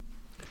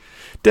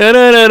Not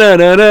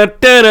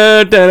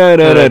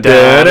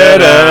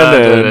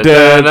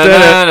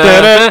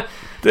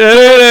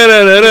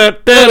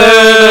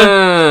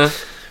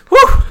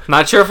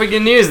sure if we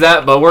can use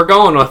that, but we're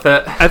going with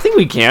it. I think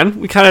we can.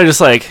 We kind of just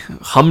like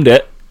hummed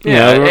it.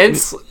 Yeah,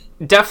 it's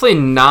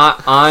definitely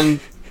not on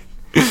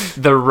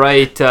the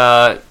right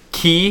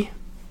key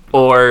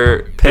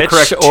or pitch, the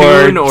correct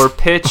tune or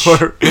pitch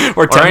or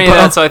any of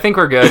that, so I think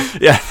we're good.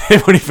 Yeah, they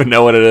don't even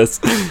know what it is.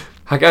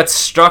 I got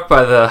struck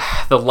by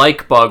the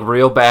like bug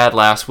real bad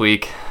last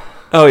week.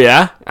 Oh,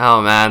 yeah?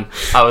 Oh, man.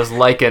 I was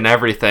liking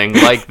everything.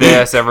 Like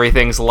this,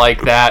 everything's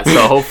like that,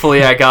 so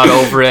hopefully I got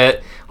over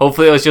it.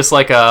 Hopefully it was just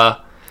like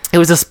a... It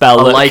was a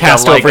spell that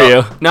cast over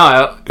you.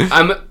 No,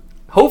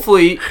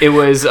 hopefully it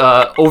was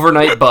an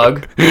overnight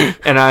bug,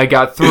 and I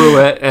got through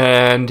it,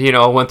 and,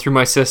 went through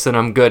my system,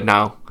 I'm good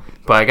now.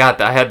 But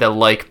I had the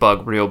like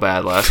bug real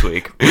bad last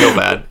week. Real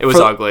bad. It was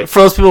ugly. For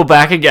those people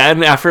back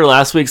again after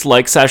last week's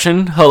like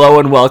session, hello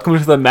and welcome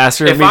to the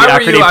Master of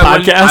Mediocrity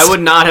podcast. I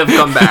would not have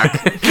come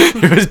back.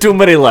 It was too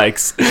many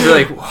likes. You're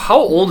like, how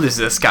old is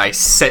this guy?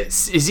 Is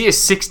he a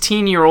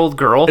 16-year-old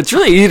girl? It's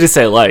really easy to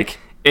say like.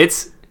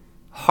 It's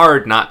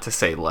hard not to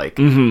say like.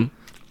 Mm-hmm.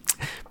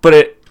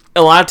 But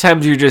a lot of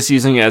times you're just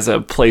using it as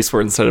a place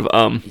word instead of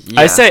Yeah.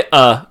 I say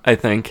I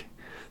think.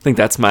 I think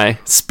that's my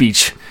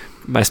speech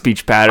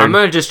pattern. I'm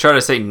going to just try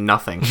to say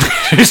nothing.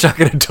 You're just not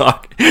going to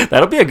talk.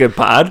 That'll be a good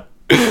pod.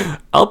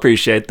 I'll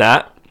appreciate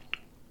that.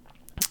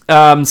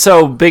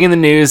 So, big in the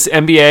news,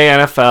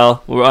 NBA,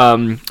 NFL. We're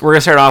going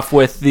to start off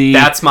with the...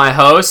 That's my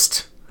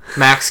host,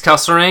 Max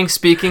Kesselring,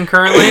 speaking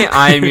currently.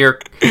 I am your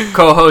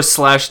co-host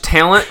 /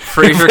 talent,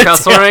 Fraser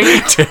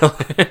Kesselring.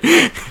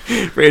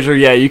 Fraser,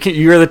 yeah,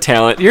 you're the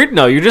talent.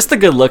 You're just the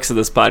good looks of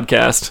this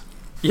podcast.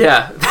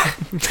 Yeah.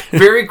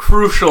 Very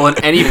crucial in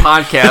any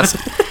podcast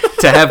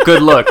to have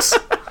good looks.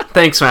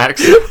 Thanks,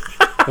 Max.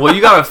 Well,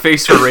 you got a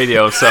face for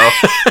radio, so...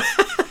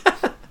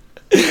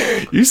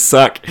 You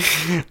suck.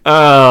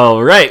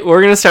 Oh, right.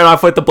 We're going to start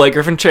off with the Blake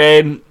Griffin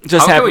trade.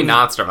 How can we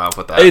not start off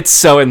with that? It's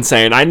so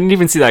insane. I didn't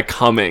even see that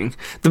coming.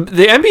 The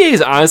NBA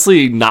is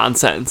honestly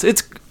nonsense.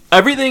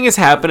 Everything is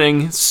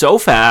happening so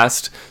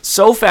fast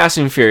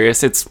and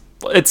furious.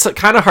 It's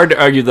kind of hard to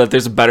argue that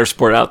there's a better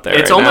sport out there.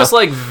 It's almost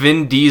like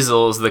Vin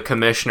Diesel's the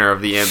commissioner of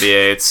the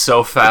NBA. It's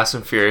so fast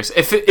and furious.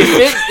 If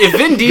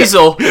Vin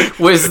Diesel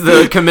was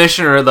the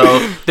commissioner,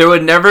 though, there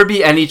would never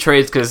be any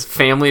trades because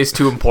family is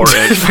too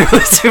important.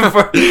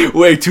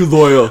 Way too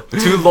loyal.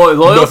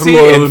 Loyalty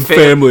loyal and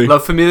family. La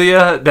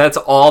Familia, that's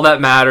all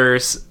that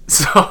matters.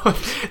 So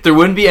there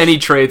wouldn't be any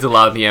trades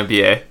allowed in the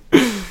NBA.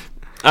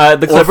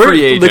 The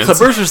Clippers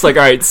were just like,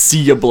 all right,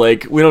 see ya,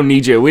 Blake. We don't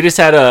need you. We just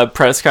had a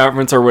press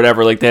conference or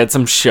whatever. Like, they had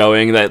some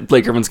showing that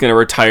Blake Griffin's going to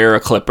retire a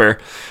Clipper.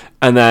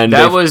 And then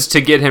that was to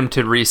get him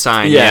to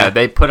re-sign. Yeah,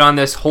 they put on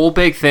this whole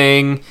big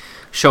thing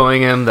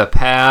showing him the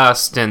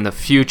past and the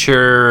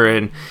future.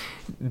 And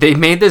they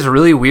made this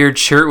really weird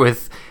shirt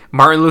with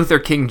Martin Luther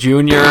King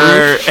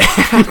Jr.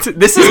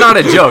 This is not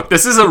a joke.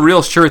 This is a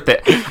real shirt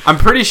that I'm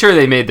pretty sure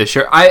they made this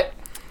shirt.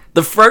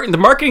 The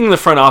marketing in the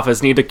front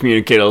office need to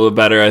communicate a little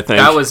better, I think.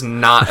 That was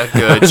not a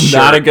good shirt.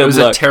 Not a good look. It was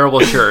a terrible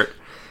shirt.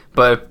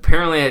 But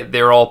apparently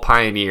they were all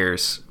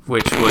pioneers,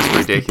 which was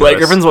ridiculous. Blake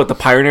Griffin's the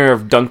pioneer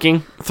of dunking?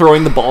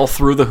 Throwing the ball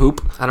through the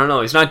hoop? I don't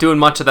know. He's not doing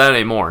much of that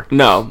anymore.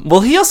 No.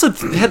 Well, he also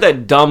had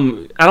that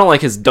dumb... I don't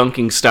like his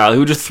dunking style. He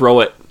would just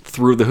throw it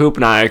through the hoop,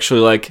 and I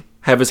actually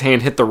have his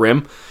hand hit the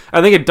rim. I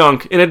think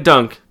in a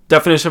dunk,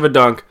 definition of a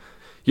dunk,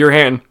 your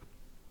hand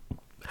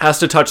has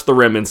to touch the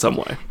rim in some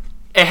way.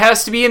 It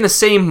has to be in the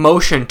same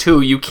motion,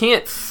 too. You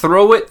can't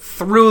throw it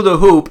through the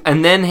hoop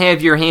and then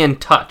have your hand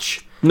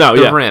touch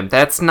the rim.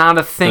 That's not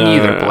a thing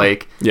either,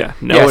 Blake. Yeah.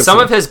 Some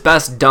of his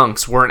best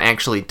dunks weren't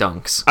actually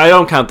dunks. I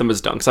don't count them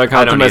as dunks. I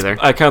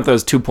count them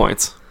as 2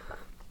 points.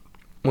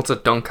 What's a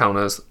dunk count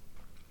as?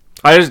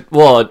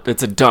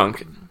 It's a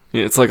dunk.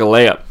 It's like a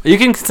layup. You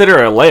can consider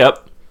it a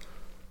layup.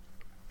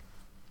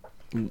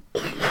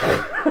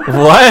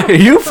 What? Are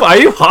you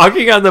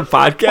hogging on the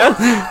podcast?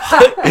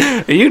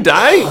 Are you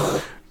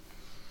dying?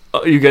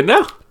 Oh, you good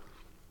now?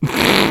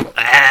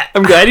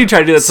 I'm glad you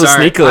tried to do that so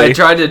sneakily. I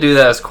tried to do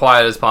that as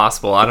quiet as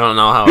possible. I don't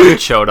know how it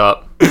showed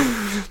up. All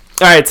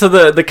right, so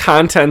the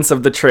contents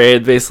of the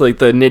trade, basically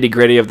the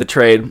nitty-gritty of the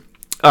trade.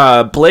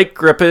 Blake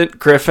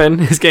Griffin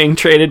is getting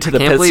traded to the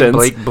Pistons. I can't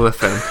believe Blake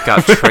Griffin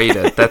got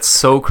traded. That's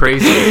so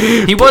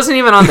crazy. He wasn't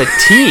even on the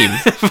team.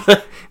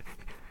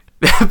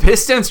 The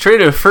Pistons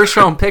traded a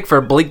first-round pick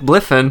for Blake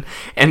Griffin,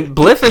 and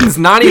Bliffin's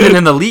not even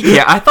in the league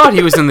yet. I thought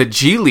he was in the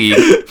G League.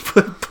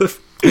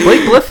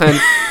 Blake Griffin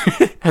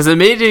has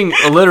amazing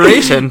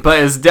alliteration, but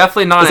is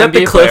definitely not an NBA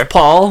player. Is that the Cliff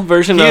Paul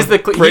version he has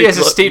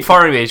a State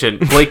Farm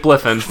agent, Blake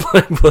Griffin.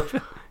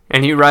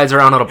 And he rides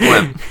around on a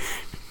blimp.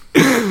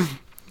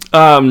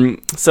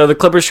 So the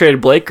Clippers traded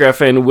Blake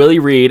Griffin, Willie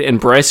Reed, and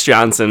Bryce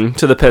Johnson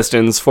to the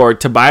Pistons for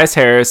Tobias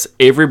Harris,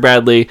 Avery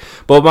Bradley,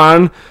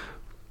 Boban,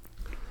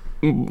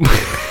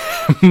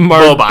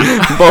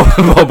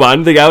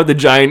 the guy with the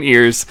giant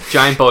ears.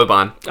 Giant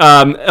Boban.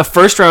 A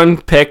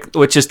first-round pick,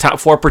 which is top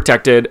 4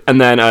 protected, and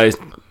then a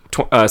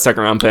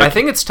second round pick. I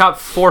think it's top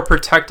 4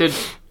 protected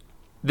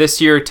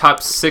this year,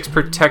 top 6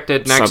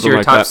 protected next Something year,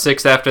 like top that.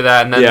 6 after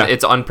that, and then Yeah.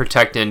 it's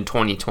unprotected in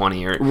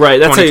 2020 or Right,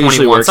 that's how it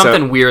usually 2021, works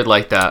something out. weird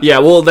like that. Yeah,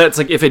 well, that's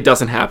like if it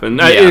doesn't happen.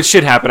 Yeah. It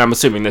should happen, I'm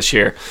assuming, this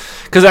year.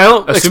 Because I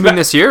don't...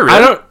 This year,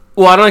 really?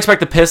 I don't expect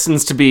the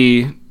Pistons to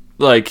be,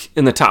 like,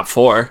 in the top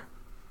 4.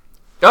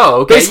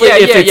 Oh, okay. Basically,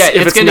 Yeah.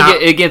 if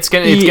It's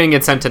gonna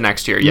get sent to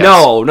next year. Yes.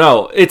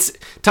 No. It's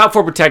top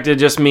 4 protected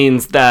just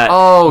means that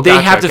they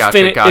gotcha, have to gotcha,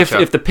 finish. gotcha.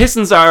 If the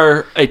Pistons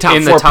are a top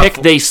In the 4 top pick,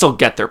 four. they still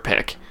get their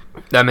pick.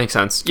 That makes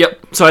sense.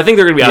 Yep. So I think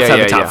they're going to be outside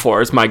Yeah, the top yeah.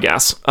 4 is my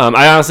guess.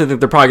 I honestly think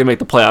they're probably going to make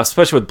the playoffs,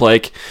 especially with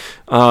Blake.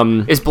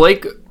 Is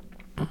Blake?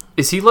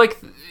 Is he like?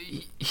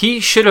 He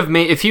should have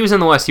made. If he was in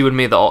the West, he would have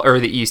made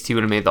the East. He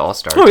would have made the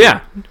All-Star. Oh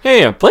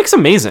yeah. Blake's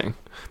amazing.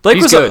 Blake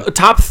He's was good. a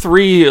top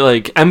 3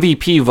 like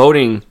MVP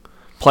voting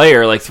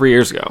player like 3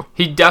 years ago.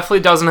 He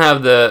definitely doesn't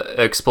have the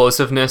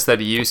explosiveness that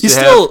he used to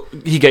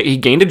have. He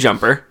gained a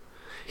jumper.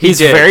 He's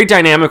did. very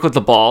dynamic with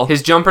the ball.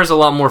 His jumper's a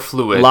lot more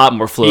fluid. A lot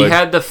more fluid.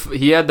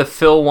 He had the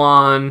Phil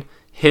Wan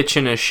hitch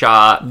in his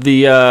shot.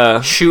 The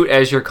Shoot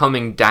as you're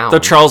coming down. the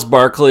Charles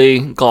Barkley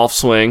golf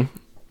swing.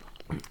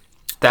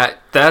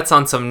 That's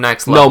on some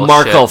next level. No,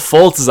 Markel shit.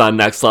 Fultz is on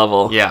next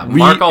level. Yeah,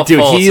 Markel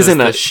dude, Fultz he's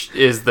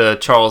is the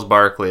Charles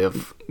Barkley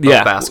of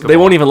basketball. They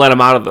won't even let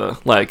him out of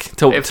the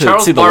If to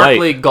Charles see the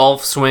Barkley light.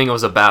 golf swing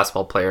was a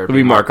basketball player, It'd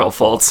be Markel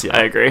Fultz. Yeah.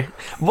 I agree.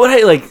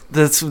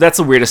 That's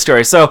the weirdest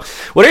story. So,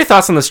 what are your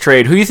thoughts on this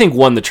trade? Who do you think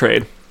won the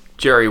trade?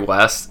 Jerry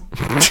West.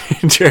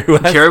 Jerry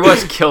West. Jerry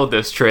West killed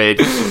this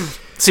trade.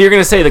 So you're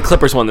gonna say the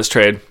Clippers won this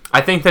trade?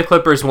 I think the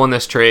Clippers won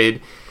this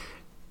trade.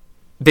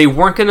 They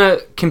weren't gonna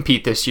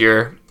compete this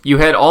year. You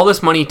had all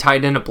this money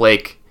tied into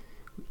Blake.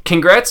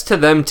 Congrats to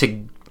them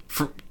to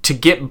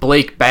get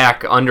Blake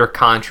back under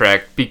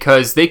contract,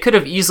 because they could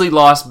have easily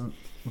lost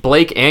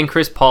Blake and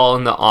Chris Paul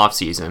in the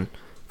offseason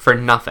for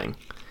nothing.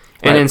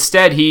 And Right.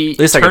 instead, he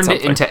least I get turned it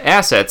something. into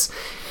assets.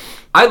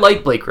 I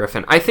like Blake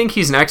Griffin. I think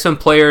he's an excellent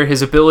player.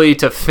 His ability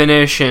to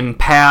finish and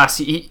pass,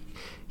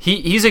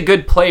 he's a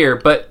good player,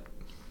 but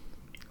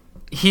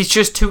he's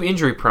just too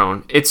injury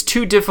prone. It's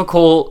too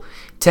difficult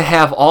to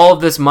have all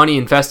of this money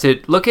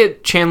invested. Look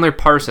at Chandler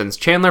Parsons.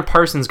 Chandler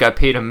Parsons got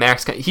paid a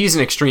max. He's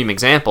an extreme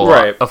example,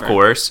 of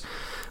course.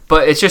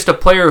 But it's just a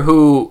player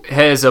who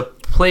has a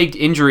plagued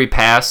injury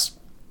past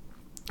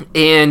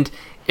and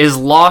is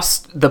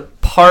lost the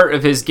part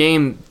of his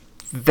game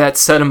that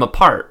set him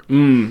apart.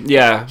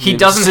 Yeah, He it's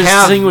doesn't a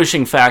have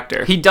distinguishing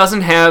factor. He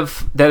doesn't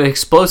have that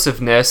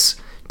explosiveness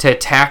to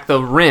attack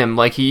the rim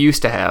like he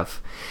used to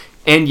have.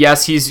 And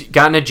yes, he's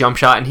gotten a jump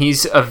shot, and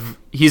he's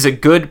a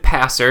good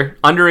passer,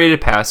 underrated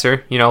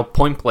passer,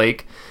 point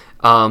blank.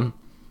 And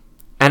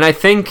I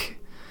think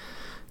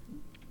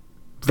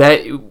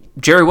that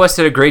Jerry West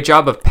did a great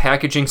job of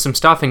packaging some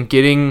stuff and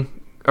getting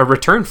a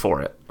return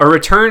for it. A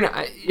return.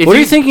 What are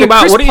you thinking about?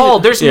 Chris What are you- Paul,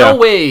 there's Yeah. no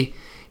way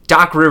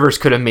Doc Rivers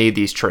could have made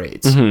these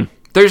trades.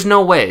 There's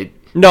no way.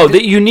 No,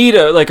 that you need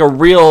a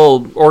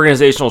real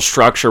organizational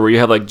structure where you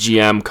have like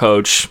GM,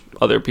 coach,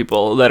 other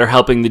people that are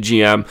helping the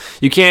GM.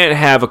 You can't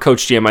have a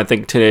coach GM, I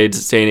think,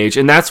 today's day and age,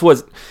 and that's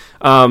what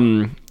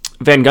Van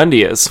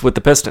Gundy is with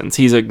the Pistons.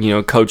 He's a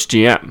coach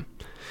GM.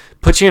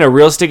 Puts you in a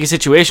real sticky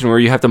situation where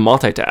you have to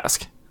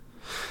multitask.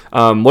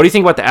 What do you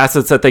think about the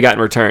assets that they got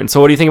in return?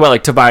 So what do you think about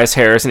like Tobias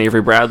Harris and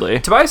Avery Bradley?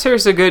 Tobias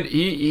Harris is a good.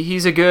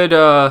 He's a good.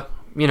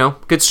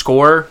 Good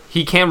scorer.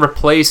 He can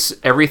replace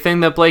everything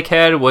that Blake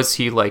had.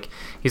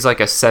 He's like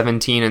a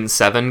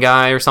 17-7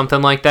 guy or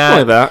something like that.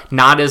 Like that.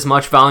 Not as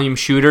much volume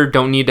shooter.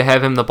 Don't need to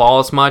have him the ball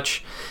as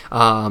much.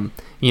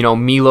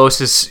 Milos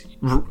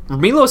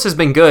has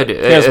been good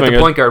at the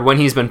point guard when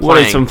he's been playing.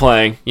 When he's been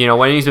playing.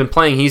 When he's been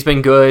playing, he's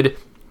been good.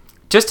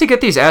 Just to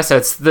get these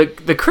assets,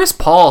 the Chris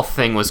Paul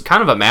thing was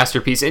kind of a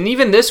masterpiece. And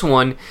even this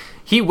one,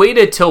 he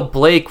waited till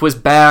Blake was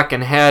back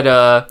and had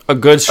a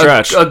good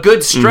stretch. A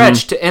good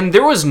stretch. And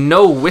there was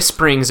no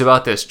whisperings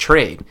about this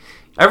trade.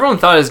 Everyone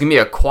thought it was going to be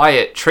a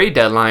quiet trade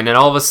deadline. And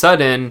all of a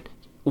sudden,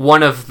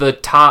 one of the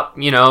top,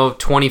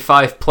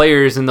 25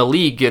 players in the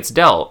league gets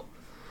dealt.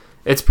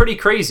 It's pretty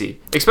crazy.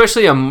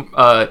 Especially,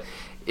 I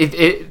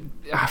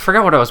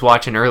forgot what I was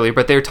watching earlier,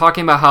 but they were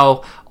talking about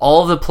how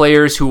all the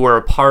players who were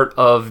a part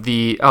of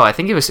I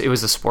think it was the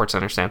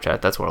SportsCenter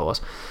Snapchat. That's what it was.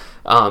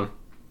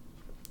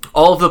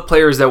 All of the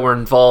players that were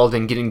involved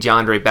in getting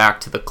DeAndre back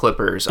to the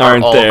Clippers are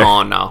all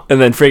gone now. And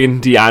then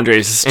friggin'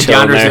 DeAndre's just And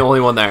chilling DeAndre's there. the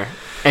only one there.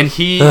 And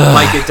he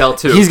might get dealt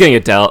too. He's gonna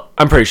get dealt.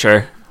 I'm pretty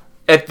sure.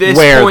 At this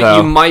Where, point, though?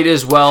 you might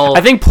as well.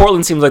 I think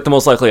Portland seems like the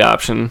most likely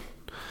option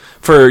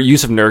for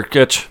use of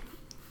Nurkic.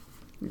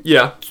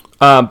 Yeah.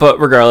 But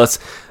regardless,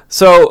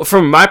 so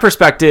from my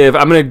perspective,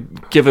 I'm going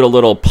to give it a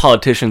little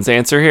politician's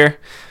answer here,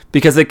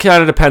 because it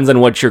kind of depends on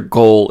what your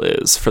goal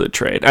is for the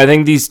trade. I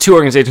think these two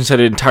organizations had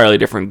entirely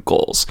different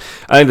goals.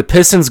 I think the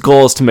Pistons'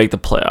 goal is to make the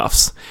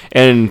playoffs.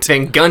 And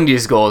Van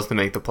Gundy's goal is to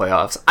make the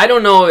playoffs. I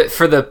don't know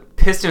for the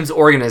Pistons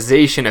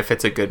organization if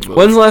it's a good move.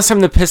 when's the last time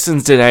the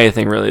Pistons did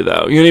anything, really,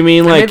 though? You know what I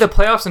mean? They Like, made the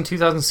playoffs in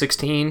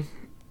 2016.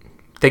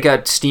 they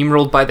got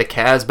steamrolled by the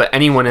Cavs, but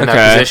anyone in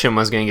that position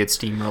was going to get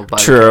steamrolled by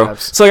the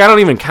Cavs. So like, I don't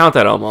even count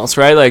that almost,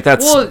 right? Like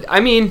that's. Well, I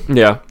mean,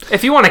 yeah.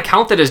 If you want to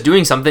count that as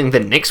doing something, the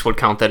Knicks would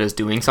count that as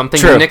doing something.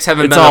 True. The Knicks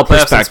haven't been in the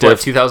playoffs since what,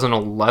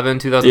 2011,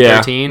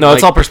 2013. Yeah. No,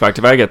 it's all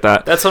perspective. I get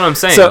that. That's what I'm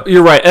saying. So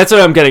you're right. That's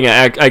what I'm getting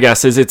at. I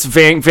guess is it's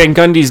Van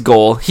Gundy's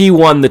goal. He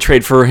won the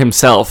trade for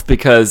himself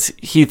because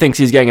he thinks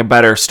he's getting a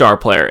better star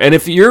player. And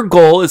if your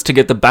goal is to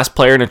get the best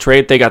player in a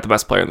trade, they got the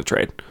best player in the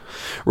trade.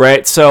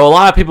 Right, so a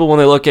lot of people, when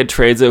they look at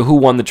trades, who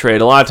won the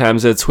trade, a lot of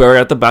times it's whoever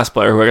got the best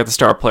player, whoever got the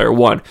star player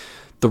won.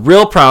 The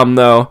real problem,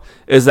 though,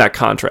 is that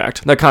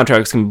contract. That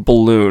contract can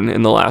balloon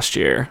in the last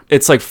year.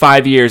 It's like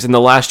 5 years, and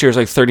the last year is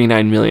like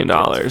 $39 million.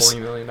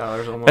 $40 million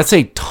almost. That's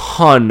a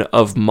ton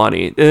of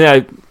money. And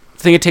I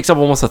think it takes up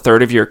almost a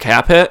third of your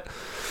cap hit.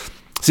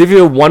 So if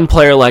you have one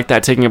player like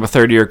that taking up a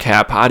third of your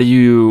cap, how do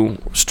you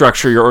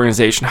structure your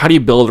organization? How do you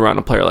build around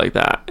a player like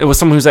that? It was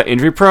someone who's that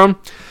injury prone.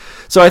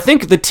 So I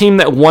think the team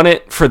that won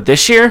it for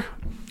this year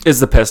is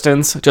the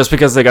Pistons, just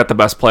because they got the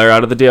best player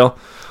out of the deal.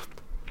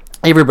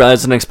 Avery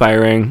Bradley's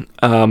expiring.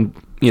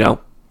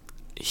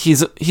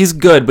 He's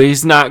good, but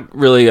he's not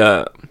really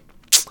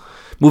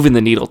moving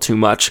the needle too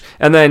much.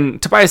 And then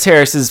Tobias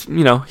Harris is,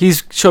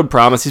 he's showed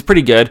promise. He's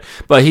pretty good,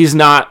 but he's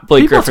not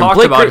Blake Griffin. People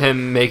talked about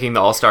him making the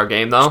All-Star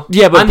game, though.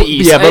 Yeah, but on the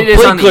East.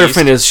 Blake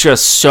Griffin is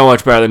just so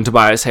much better than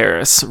Tobias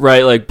Harris,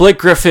 right? Like Blake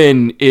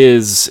Griffin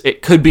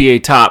could be a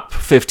top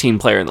 15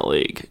 player in the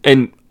league,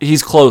 and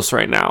he's close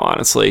right now.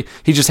 Honestly,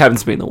 he just happens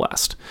to be in the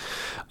West.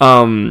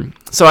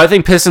 So I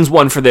think Pistons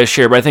won for this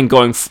year, but I think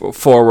going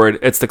forward,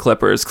 it's the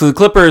Clippers. Because the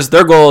Clippers,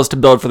 their goal is to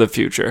build for the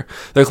future.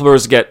 Their goal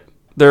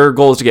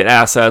is to get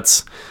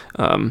assets.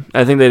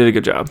 I think they did a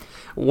good job.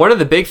 One of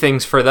the big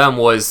things for them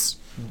was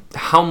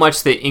how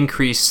much they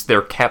increased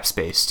their cap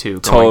space too.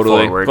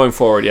 Going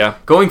forward, yeah.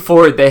 Going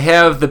forward, they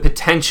have the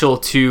potential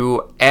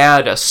to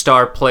add a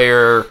star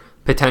player,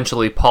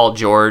 potentially Paul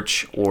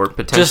George or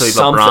potentially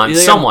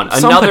LeBron.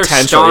 Another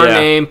star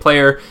name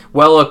player,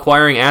 while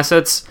acquiring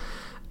assets.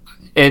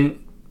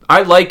 And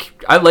I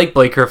like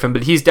Blake Griffin,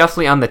 but he's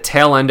definitely on the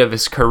tail end of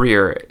his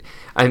career.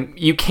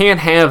 You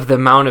can't have the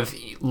amount of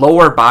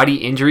lower body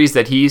injuries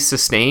that he's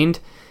sustained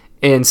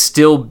and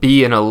still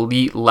be an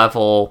elite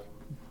level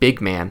big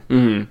man.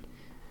 Mm-hmm.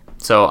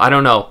 So I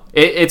don't know.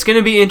 It's going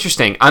to be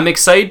interesting. I'm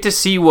excited to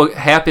see what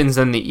happens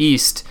in the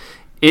East.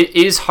 It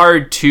is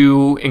hard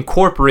to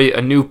incorporate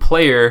a new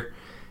player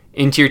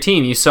into your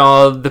team. You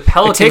saw the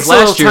Pelicans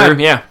last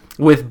year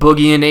with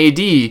Boogie and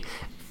AD.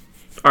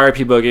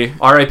 R.I.P. Boogie.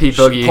 R.I.P.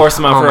 Boogie. Force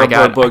him out for a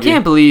Boogie. I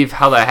can't believe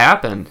how that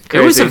happened.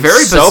 Crazy. It was a very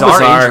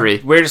bizarre injury.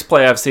 Weirdest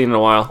play I've seen in a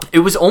while. It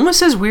was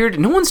almost as weird.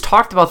 No one's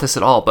talked about this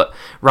at all, but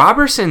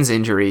Robertson's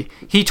injury.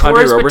 He tore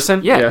his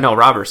Robertson? No,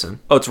 Robertson.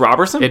 Oh, it's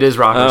Robertson? It is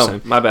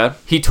Robertson. Oh, my bad.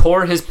 He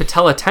tore his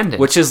patella tendon.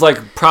 Which is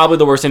like probably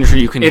the worst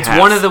injury you can have. It's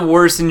one of the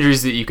worst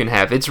injuries that you can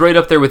have. It's right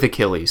up there with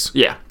Achilles.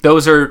 Yeah.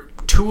 Those are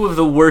two of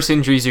the worst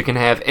injuries you can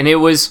have, and it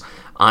was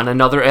on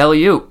another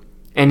alley-oop.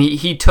 And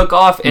he took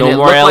off, and it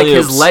looked like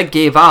his leg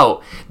gave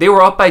out. They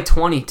were up by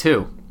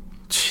 22.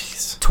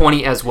 Jeez.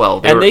 20 as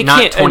well. They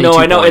can't. 22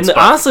 I know. Points, and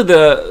honestly,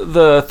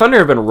 the Thunder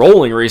have been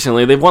rolling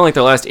recently. They've won like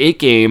their last 8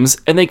 games,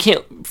 and they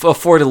can't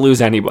afford to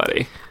lose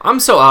anybody. I'm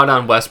so out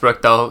on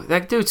Westbrook, though.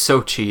 That dude's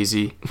so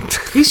cheesy.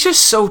 He's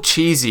just so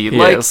cheesy.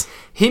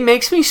 He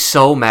makes me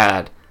so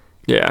mad.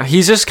 Yeah,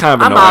 he's just kind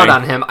of annoying. I'm out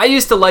on him. I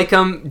used to like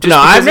him.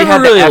 I've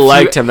never really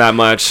liked him that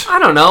much. I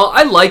don't know.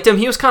 I liked him.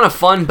 He was kind of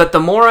fun, but the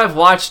more I've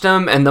watched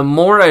him and the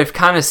more I've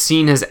kind of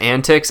seen his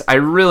antics, I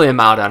really am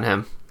out on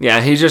him.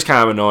 Yeah, he's just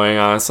kind of annoying,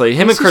 honestly.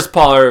 Him and Chris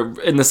Paul are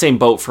in the same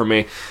boat for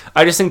me.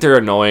 I just think they're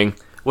annoying.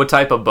 What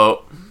type of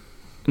boat?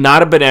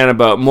 Not a banana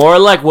boat. More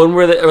like one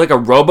where like a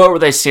rowboat where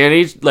they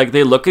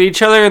they look at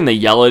each other and they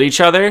yell at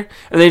each other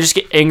and they just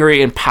get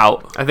angry and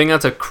pout. I think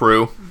that's a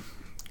crew.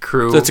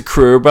 So it's a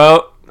crew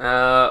boat.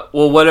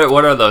 Well, what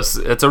are those?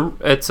 What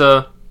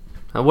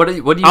do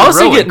you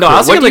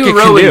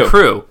row in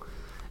crew?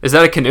 Is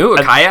that a canoe?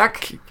 A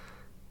kayak?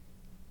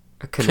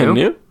 A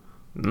canoe?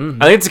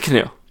 Mm-hmm. I think it's a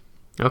canoe.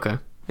 Okay.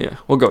 Yeah,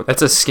 we'll go with that.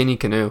 That's a skinny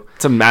canoe.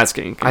 It's a mad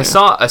skinny canoe. I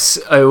saw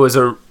it was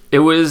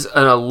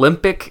an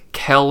Olympic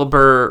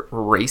caliber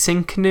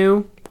racing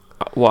canoe.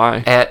 Why?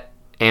 At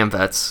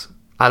AmVets.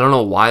 I don't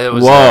know why it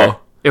was there.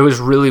 It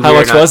was really weird. How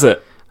much was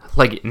it?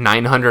 Like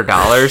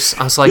 $900.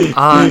 I was like,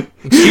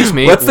 excuse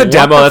me. What's the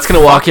demo that's going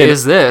to walk in?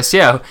 Is this?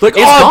 Yeah. Like,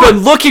 I've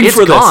been looking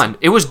for this. It's gone.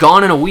 It was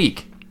gone in a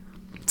week.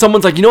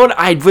 Someone's like, you know what?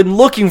 I've been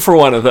looking for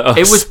one of those.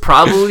 It was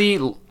probably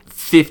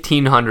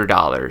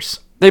 $1,500.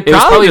 They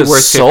probably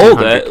just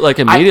sold it like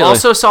immediately. I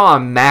also saw a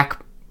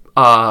Mac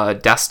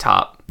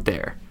desktop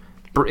there.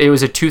 It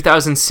was a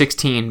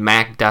 2016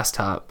 Mac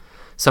desktop.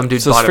 Some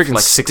dude bought it for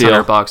like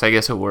 $600. I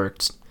guess it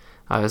worked.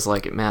 I was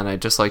like, man, I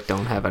just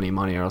don't have any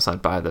money, or else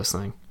I'd buy this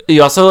thing.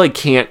 You also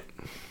can't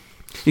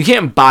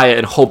buy it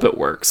and hope it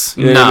works.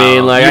 You know what I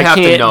mean? I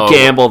can't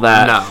gamble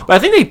that. No. But I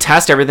think they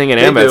test everything at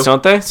AmVets,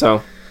 don't they?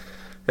 So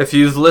if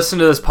you've listened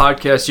to this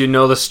podcast, you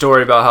know the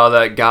story about how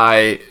that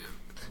guy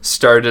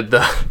started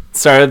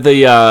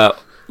the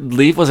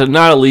leaf. Was it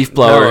not a leaf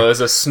blower? No, it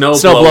was a snow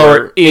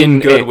blower in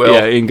Goodwill.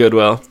 Yeah, in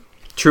Goodwill.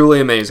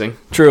 Truly amazing.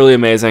 Truly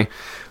amazing.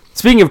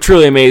 Speaking of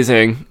truly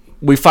amazing,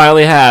 we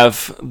finally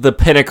have the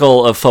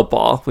pinnacle of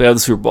football. We have the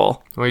Super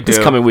Bowl. We do.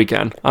 This coming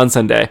weekend on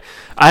Sunday.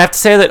 I have to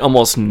say that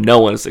almost no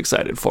one is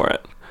excited for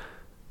it.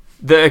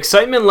 The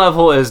excitement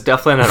level is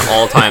definitely at an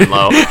all-time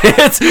low.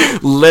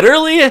 It's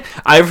literally,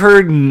 I've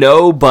heard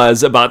no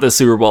buzz about the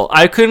Super Bowl.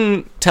 I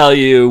couldn't tell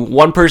you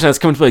one person that's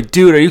come to be like,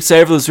 dude, are you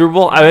excited for the Super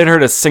Bowl? I haven't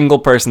heard a single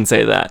person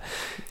say that.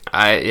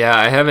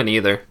 I haven't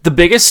either. The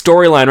biggest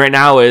storyline right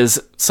now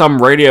is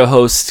some radio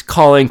host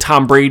calling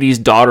Tom Brady's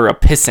daughter a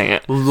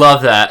pissant.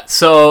 Love that.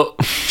 So,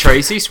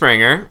 Tracy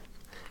Springer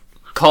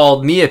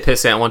called me a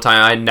pissant one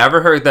time. I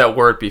never heard that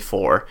word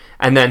before.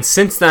 And then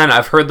since then,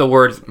 I've heard the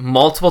word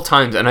multiple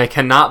times, and I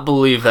cannot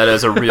believe that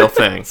is a real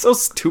thing. So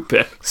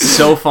stupid.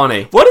 So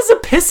funny. What is a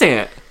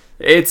pissant?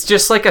 It's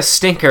just like a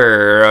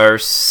stinker or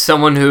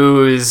someone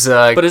who's...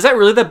 But is that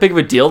really that big of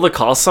a deal to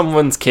call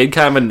someone's kid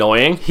kind of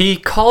annoying? He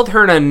called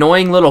her an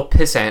annoying little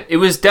pissant. It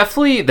was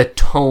definitely the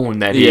tone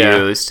that he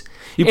used.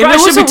 You And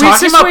probably it was should be a weird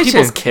talking about situation.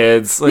 people's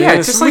kids. Like, Yeah,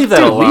 it's just like, leave that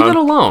dude, alone. leave it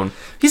alone.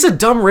 He's a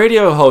dumb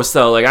radio host,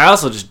 though. Like, I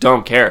also just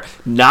don't care.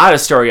 Not a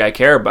story I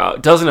care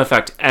about. Doesn't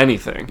affect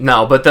anything.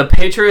 No, but the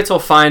Patriots will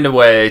find a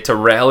way to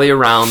rally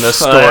around this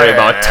story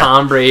about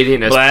Tom Brady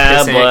and his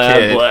pissant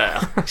kid.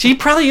 Blah. She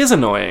probably is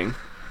annoying.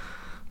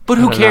 But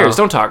who cares?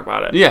 Don't talk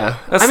about it. Yeah.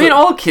 That's I mean,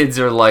 all kids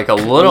are like a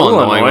little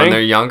annoying when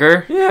they're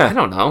younger. Yeah. I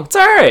don't know. It's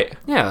all right.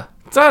 Yeah.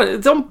 It's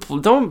not,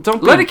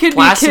 don't Let a kid be a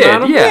blasting kid.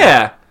 on 'em.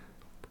 Yeah.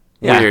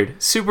 Yeah.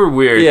 Weird. Super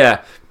weird.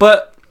 Yeah.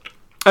 But,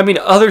 I mean,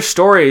 other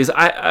stories.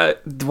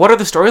 What are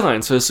the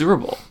storylines for the Super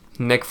Bowl?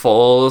 Nick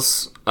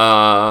Foles,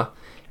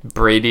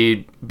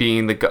 Brady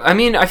being the... I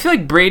mean, I feel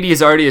like Brady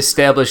has already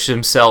established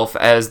himself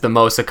as the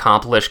most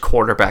accomplished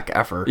quarterback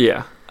ever.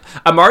 Yeah.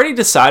 I'm already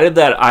decided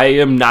that I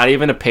am not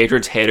even a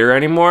Patriots hater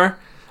anymore.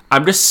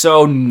 I'm just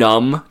so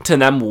numb to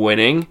them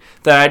winning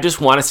that I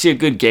just want to see a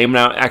good game and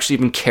I don't actually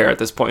even care at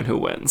this point who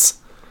wins.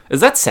 Is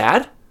that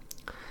sad?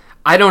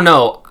 I don't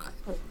know.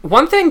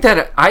 One thing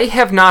that I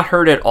have not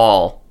heard at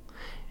all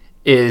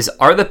is,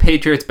 are the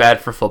Patriots bad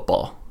for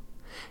football?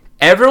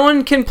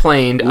 Everyone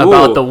complained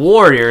about the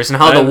Warriors and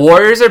how the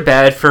Warriors are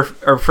bad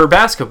for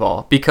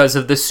basketball because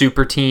of the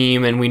super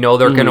team and we know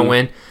they're going to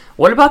win.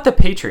 What about the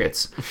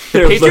Patriots?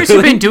 The Patriots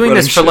have been doing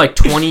this for like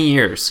 20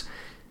 years.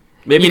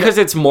 Maybe because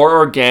it's more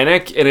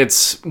organic and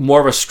it's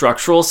more of a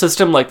structural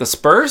system like the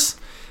Spurs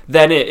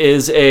than it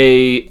is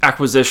a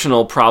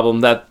acquisitional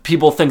problem that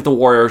people think the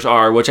Warriors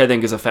are, which I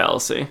think is a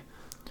fallacy.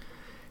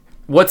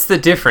 What's the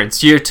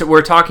difference?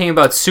 We're talking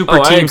about super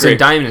teams and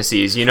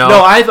dynasties, you know?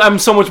 No, I'm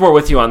so much more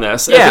with you on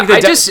this. Yeah, I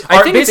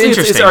think it's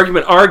interesting. It's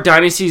argument, are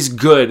dynasties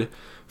good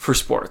for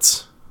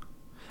sports?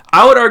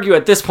 I would argue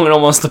at this point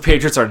almost the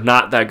Patriots are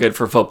not that good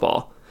for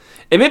football.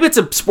 And maybe it's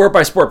a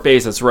sport-by-sport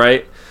basis,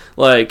 right?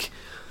 Like,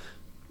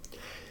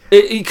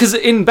 because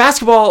in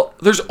basketball,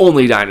 there's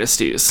only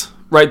dynasties,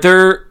 right?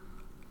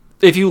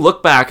 If you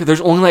look back,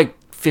 there's only like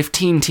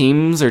 15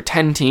 teams or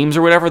 10 teams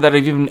or whatever that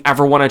have even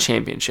ever won a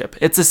championship.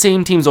 It's the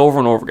same teams over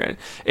and over again.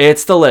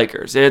 It's the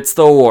Lakers. It's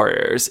the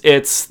Warriors.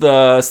 It's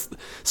the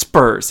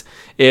Spurs.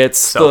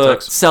 It's the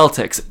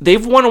Celtics.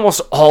 They've won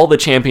almost all the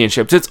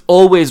championships. It's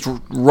always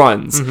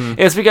runs. Mm-hmm. And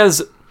it's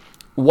because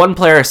one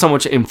player has so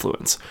much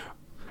influence.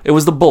 It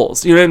was the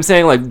Bulls. You know what I'm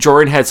saying? Like,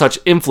 Jordan had such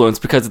influence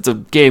because it's a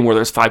game where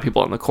there's 5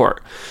 people on the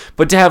court.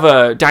 But to have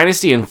a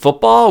dynasty in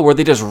football where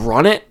they just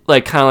run it,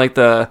 like kind of like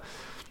the...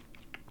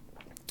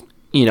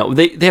 You know,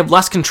 they have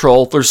less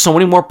control. There's so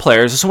many more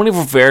players. There's so many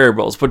more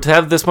variables. But to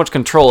have this much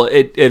control,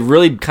 it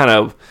really kind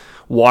of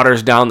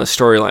waters down the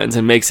storylines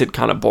and makes it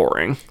kind of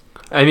boring.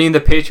 I mean,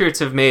 the Patriots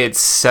have made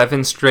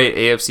 7 straight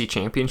AFC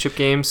championship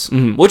games.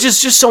 Mm-hmm. Which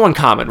is just so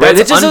uncommon, right?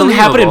 That's it just doesn't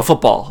happen in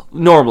football,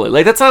 normally.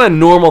 Like, that's not a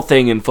normal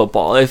thing in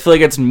football. I feel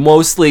like it's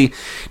mostly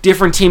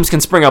different teams can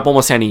spring up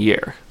almost any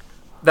year.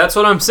 That's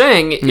what I'm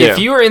saying. Yeah. If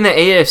you were in the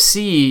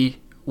AFC,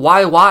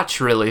 why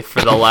watch, really, for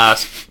the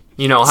last...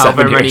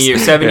 however many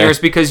years, 7 years,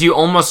 because you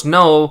almost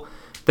know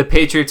the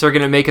Patriots are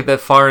going to make it that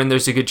far, and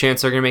there's a good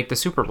chance they're going to make the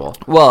Super Bowl.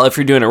 Well, if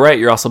you're doing it right,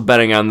 you're also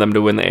betting on them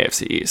to win the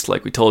AFC East,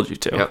 like we told you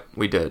to. Yep,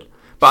 we did.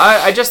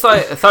 But I just thought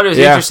it was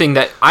interesting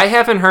that I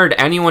haven't heard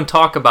anyone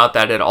talk about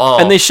that at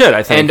all. And they should,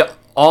 I think. And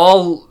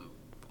all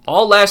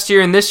last year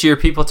and this year,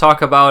 people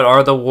talk about,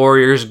 are the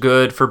Warriors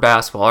good for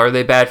basketball? Are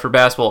they bad for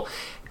basketball?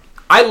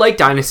 I like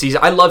dynasties.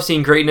 I love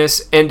seeing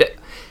greatness. And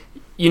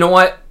you know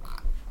what?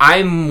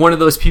 I'm one of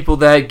those people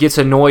that gets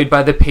annoyed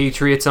by the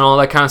Patriots and all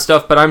that kind of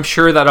stuff, but I'm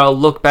sure that I'll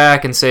look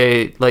back and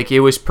say, like,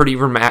 it was pretty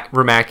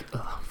miraculous.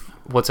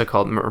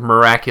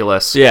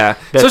 Yeah.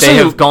 That they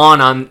have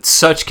gone on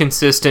such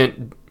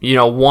consistent,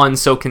 won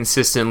so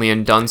consistently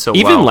and done so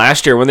well. Even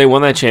last year when they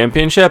won that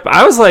championship,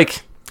 I was a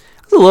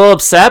little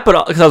upset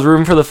because I was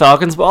rooting for the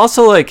Falcons, but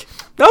also, like,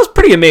 that was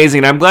pretty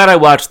amazing. I'm glad I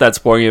watched that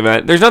sporting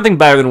event. There's nothing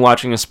better than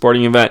watching a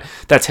sporting event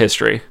that's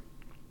history.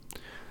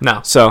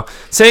 No. So,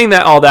 saying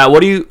that, all that,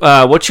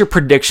 what's your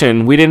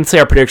prediction? We didn't say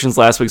our predictions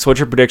last week, so what's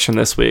your prediction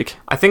this week?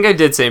 I think I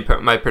did say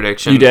my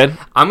prediction. You did?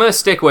 I'm going to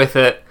stick with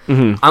it.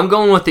 Mm-hmm. I'm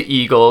going with the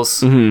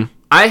Eagles. Mm-hmm.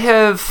 I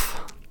have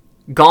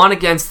gone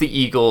against the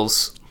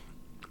Eagles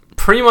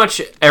pretty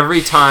much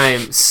every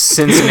time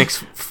since Nick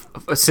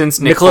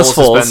Foles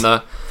has been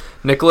the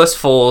Nicholas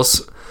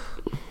Foles.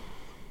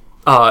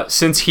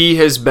 Since he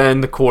has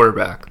been the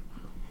quarterback.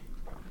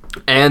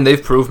 And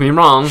they've proved me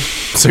wrong.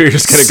 So you're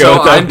just going to go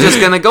with them? I'm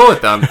just going to go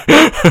with them.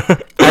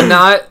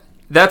 And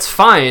that's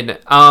fine.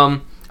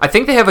 I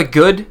think they have a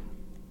good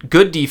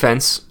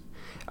defense.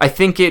 I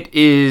think it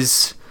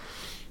is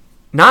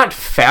not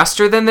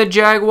faster than the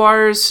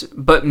Jaguars,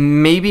 but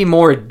maybe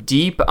more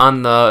deep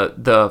on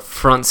the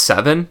front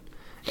seven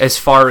as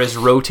far as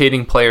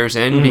rotating players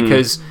in,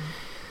 because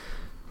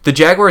the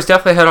Jaguars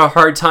definitely had a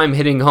hard time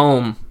hitting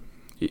home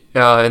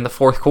in the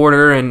fourth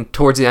quarter and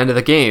towards the end of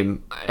the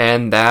game,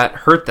 and that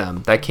hurt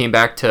them. That came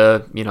back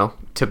to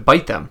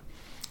bite them.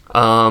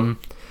 The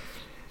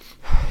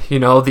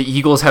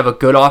Eagles have a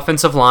good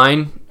offensive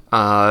line.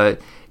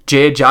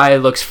 Jay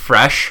Ajayi looks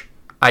fresh.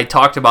 I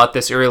talked about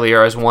this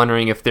earlier. I was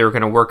wondering if they were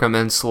going to work him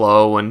in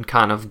slow and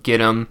kind of get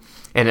him,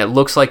 and it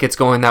looks like it's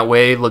going that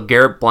way.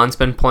 LeGarrette Blount's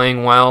been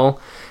playing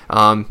well.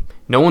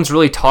 No one's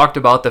really talked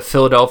about the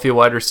Philadelphia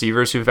wide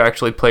receivers who've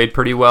actually played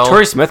pretty well.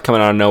 Torrey Smith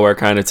coming out of nowhere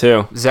kind of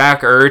too.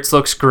 Zach Ertz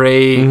looks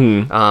great.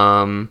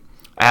 Mm-hmm.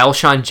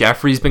 Alshon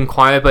Jeffrey's been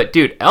quiet. But,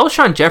 dude,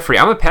 Alshon Jeffrey,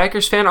 I'm a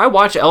Packers fan. I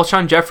watch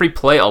Alshon Jeffrey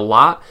play a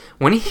lot.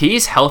 When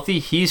he's healthy,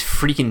 he's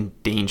freaking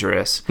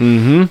dangerous.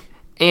 Mm-hmm.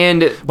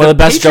 And one of the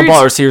best jump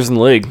ball receivers in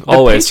the league,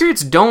 always. The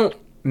Patriots don't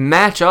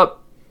match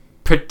up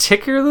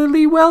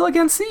particularly well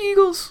against the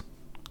Eagles.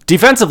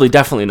 Defensively,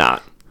 definitely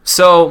not.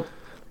 So...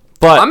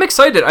 But I'm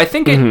excited. I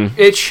think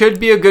it should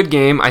be a good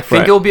game. I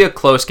think it'll be a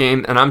close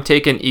game, and I'm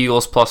taking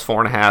Eagles plus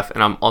 4.5,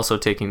 and I'm also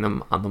taking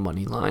them on the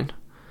money line.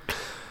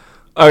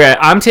 Okay,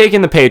 I'm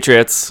taking the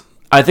Patriots.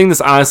 I think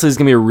this honestly is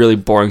going to be a really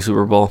boring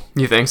Super Bowl.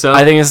 You think so?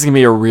 I think this is going to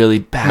be a really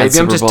bad Super Bowl. Maybe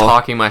I'm just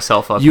talking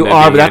myself up. You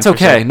are, but that's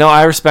okay. No,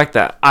 I respect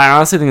that. I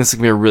honestly think this is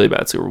going to be a really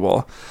bad Super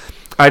Bowl.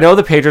 I know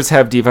the Patriots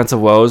have defensive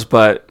woes,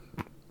 but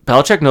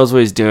Belichick knows what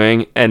he's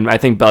doing, and I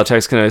think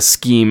Belichick's going to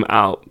scheme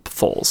out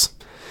Foles.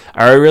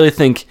 I really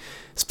think...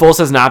 Foles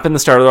has not been the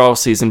starter all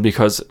season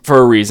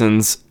for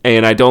reasons,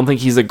 and I don't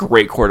think he's a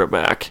great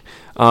quarterback.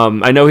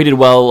 I know he did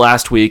well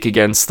last week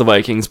against the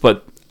Vikings,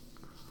 but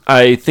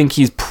I think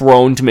he's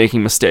prone to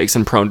making mistakes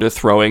and prone to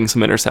throwing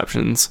some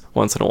interceptions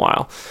once in a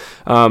while.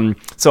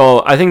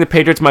 So I think the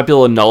Patriots might be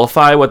able to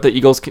nullify what the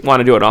Eagles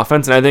want to do on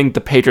offense, and I think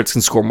the Patriots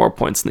can score more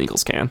points than the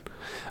Eagles can.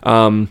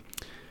 I'm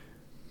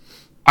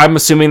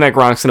assuming that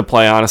Gronk's going to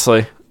play,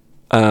 honestly.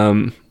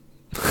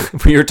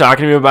 We were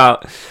talking to me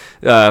about...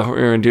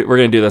 we're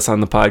gonna do this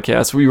on the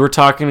podcast. We were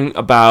talking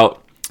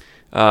about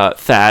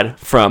Thad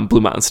from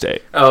Blue Mountain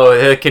State. Oh,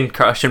 the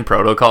concussion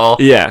protocol.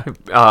 Yeah.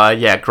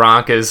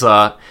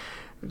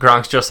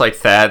 Gronk's just like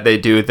Thad. They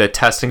do the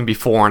testing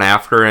before and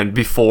after, and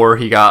before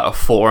he got a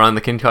 4 on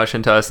the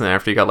concussion test, and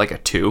after he got like a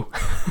 2.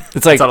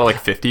 It's like out of like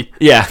 50.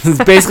 Yeah,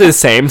 it's basically the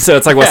same. So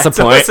it's like, what's the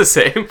point? It's the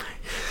same.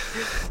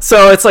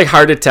 So it's like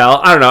hard to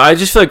tell. I don't know. I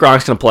just feel like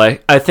Gronk's going to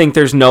play. I think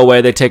there's no way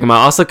they take him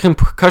out. Also,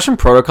 concussion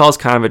protocol is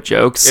kind of a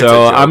joke.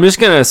 So I'm just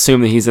going to assume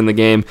that he's in the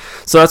game.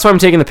 So that's why I'm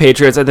taking the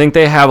Patriots. I think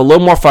they have a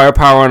little more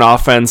firepower on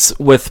offense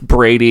with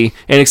Brady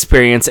and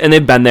experience. And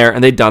they've been there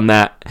and they've done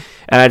that.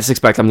 And I just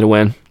expect them to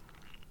win.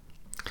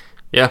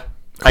 Yeah.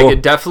 Cool. I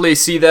could definitely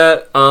see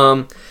that.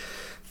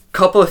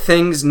 Couple of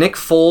things. Nick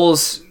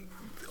Foles...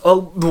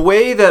 the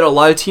way that a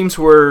lot of teams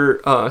were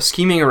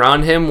scheming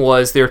around him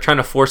was they were trying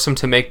to force him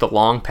to make the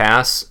long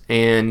pass,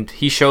 and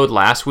he showed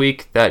last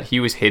week that he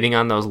was hitting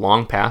on those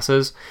long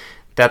passes.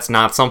 That's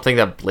not something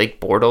that Blake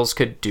Bortles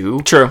could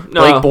do. True.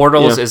 Blake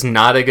Bortles is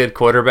not a good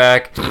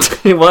quarterback.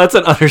 Well, that's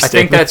an understatement. I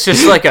think that's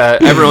just like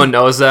everyone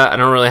knows that. I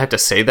don't really have to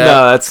say that.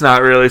 No, that's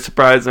not really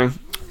surprising.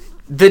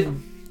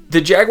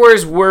 The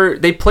Jaguars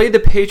they played the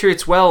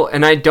Patriots well,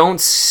 and I don't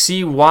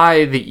see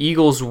why the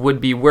Eagles would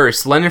be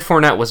worse. Leonard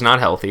Fournette was not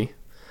healthy.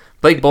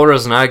 Blake Bortles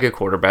is not a good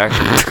quarterback.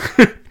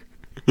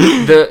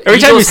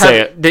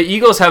 The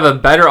Eagles have a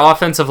better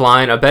offensive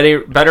line, a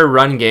better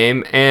run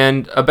game,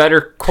 and a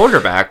better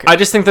quarterback. I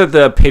just think that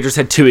the Patriots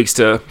had 2 weeks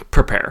to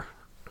prepare.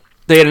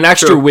 They had an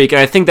extra week, and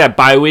I think that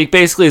bye week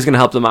basically is going to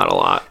help them out a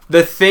lot.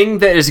 The thing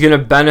that is going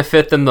to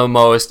benefit them the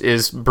most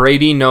is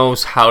Brady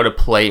knows how to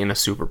play in a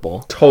Super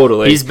Bowl.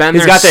 Totally. He's been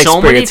there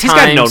so many times. He's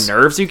got no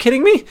nerves. Are you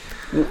kidding me?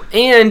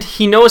 And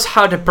he knows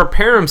how to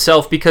prepare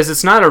himself because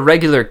it's not a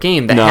regular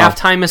game. The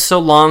halftime is so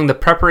long. The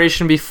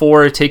preparation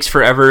before, it takes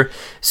forever.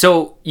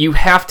 So you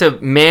have to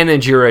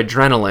manage your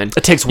adrenaline.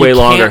 It takes way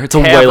longer. It's a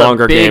way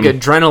longer game. Big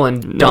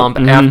adrenaline dump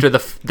after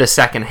the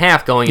second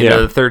half going into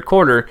the third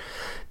quarter.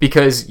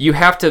 Because you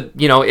have to,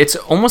 it's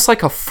almost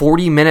like a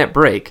 40-minute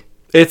break.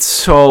 It's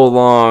so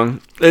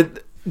long. Do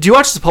you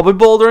watch the Public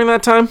Bowl during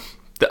that time?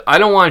 I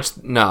don't watch,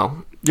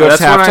 no. You watch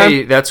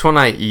halftime? That's when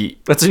I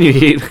eat. That's when you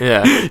eat?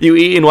 Yeah. You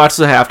eat and watch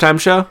the halftime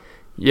show?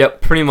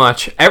 Yep, pretty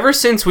much. Ever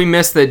since we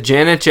missed the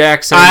Janet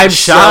Jackson,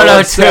 shout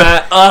out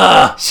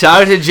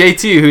to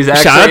JT, who's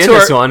actually in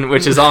this one,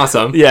 which is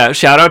awesome. Yeah,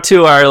 shout out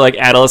to our like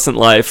adolescent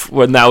life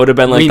when that would have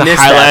been like the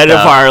highlight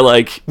of our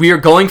like. We are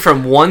going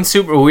from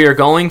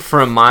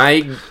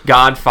my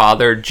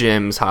godfather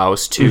Jim's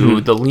house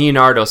to the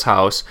Leonardo's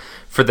house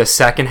for the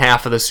second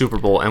half of the Super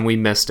Bowl, and we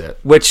missed it.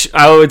 Which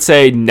I would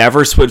say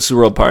never switch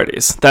Super Bowl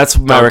parties. That's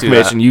my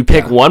recommendation. You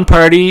pick one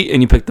party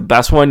and you pick the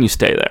best one. You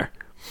stay there.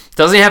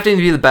 Doesn't have to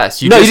be the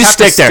best. You just have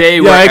stick to stay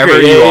there. wherever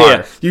you are.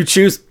 Yeah. You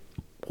choose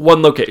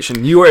one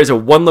location. You are as a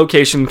one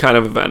location kind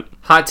of event.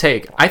 Hot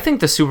take. I think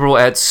the Super Bowl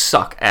ads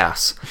suck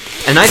ass.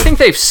 And I think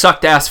they've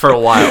sucked ass for a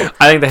while.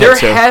 I think there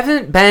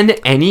haven't been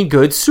any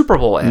good Super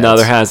Bowl ads. No,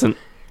 there hasn't.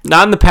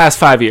 Not in the past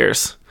 5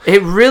 years.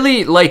 It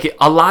really, like,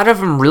 a lot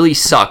of them really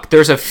suck.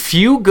 There's a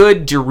few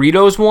good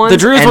Doritos ones.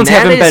 The Doritos ones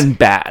haven't been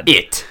bad.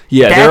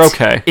 Yeah, they're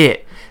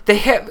okay. They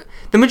have...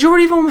 The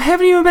majority of them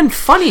haven't even been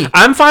funny.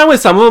 I'm fine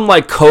with some of them.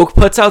 Like Coke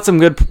puts out some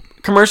good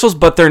commercials,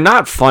 but they're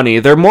not funny.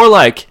 They're more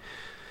like,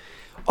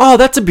 oh,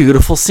 that's a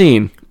beautiful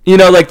scene. You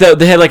know, like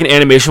they had like an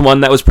animation one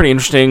that was pretty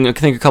interesting. I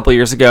think a couple of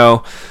years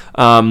ago.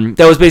 That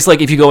was basically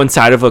like if you go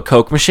inside of a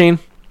Coke machine.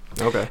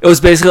 Okay. It was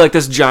basically like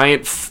this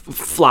giant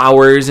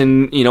flowers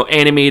and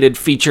animated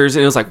features,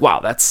 and it was like,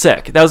 wow, that's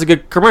sick. That was a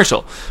good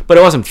commercial, but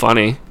it wasn't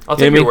funny. I'll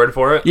take your word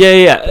for it.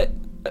 Yeah.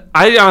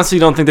 I honestly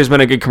don't think there's been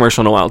a good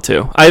commercial in a while,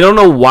 too. I don't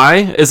know why.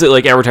 Is it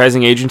like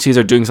advertising agencies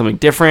are doing something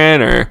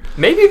different, or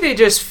maybe they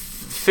just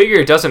figure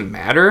it doesn't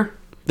matter?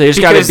 They just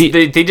got to be.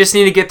 They just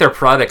need to get their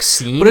product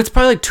seen. But it's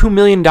probably like $2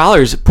 million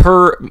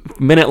per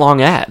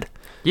minute-long ad.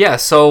 Yeah,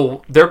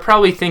 so they're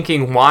probably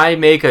thinking, why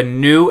make a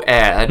new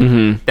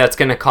ad that's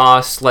going to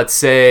cost, let's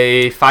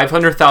say,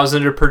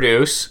 $500,000 to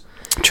produce?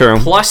 True.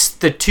 Plus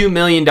the $2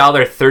 million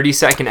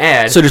 30-second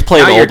ad. So just play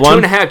an old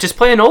one? Just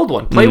play an old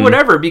one. Play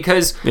whatever,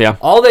 because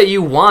all that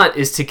you want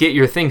is to get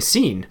your thing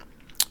seen.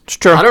 It's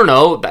true. I don't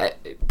know.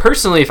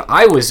 Personally, if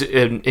I was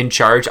in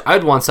charge,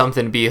 I'd want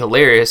something to be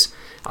hilarious.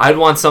 I'd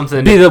want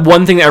something be the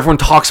one thing that everyone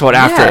talks about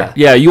after.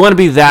 Yeah, you want to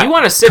be that. You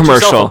want to set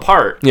commercial. Yourself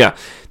apart. Yeah.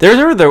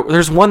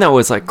 There's one that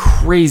was like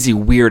crazy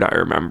weird, I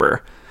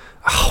remember.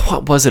 Oh,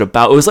 what was it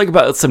about? It was like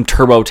about some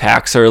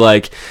TurboTax or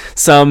like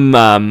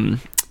some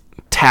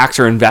tax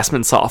or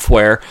investment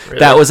software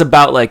that was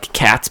about like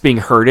cats being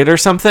herded or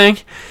something.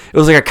 It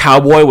was like a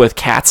cowboy with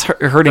cats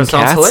herding cats.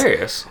 That sounds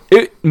hilarious.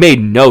 It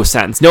made no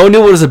sense. No one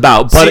knew what it was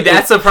about. But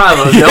that's the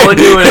problem. No one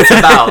knew what it's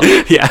about.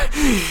 Yeah.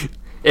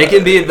 It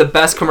can be the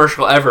best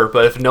commercial ever,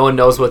 but if no one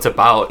knows what it's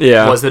about,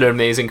 was it an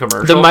amazing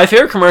commercial? My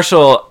favorite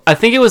commercial, I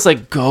think it was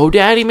like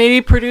GoDaddy maybe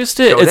produced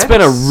it. It's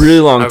been a really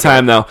long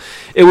time though.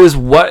 It was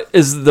what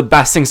is the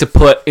best things to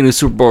put in a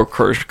Super Bowl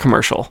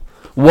commercial?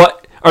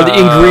 What are the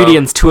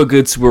ingredients to a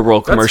good Super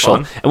Bowl commercial?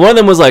 And one of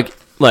them was like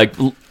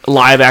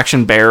live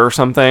action bear or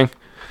something.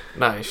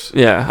 Nice.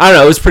 Yeah, I don't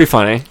know. It was pretty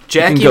funny.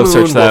 Jackie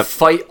Moon will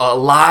fight a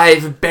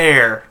live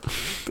bear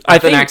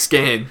at the next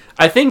game.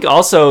 I think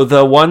also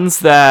the ones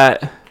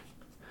that...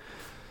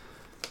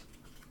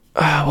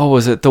 what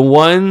was it? The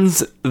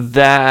ones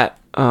that...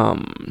 I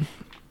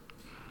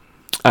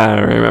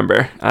don't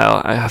remember.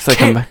 I have to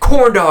come back.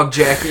 Corn dog,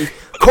 Jackie.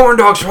 Corn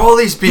dogs for all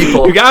these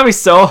people. You got me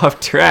so off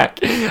track.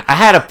 I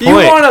had a point. You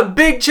want a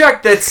big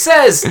check that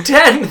says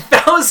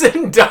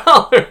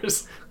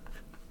 $10,000.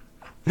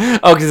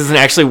 Oh, because it's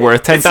actually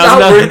worth $10,000? It's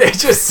not worth it.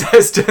 Just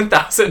says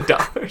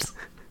 $10,000.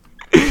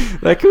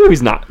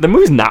 The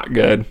movie's not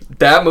good.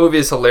 That movie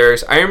is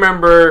hilarious. I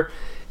remember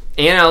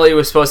Aunt Ellie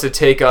was supposed to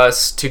take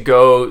us to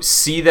go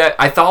see that.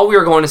 I thought we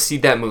were going to see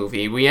that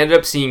movie. We ended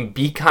up seeing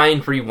Be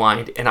Kind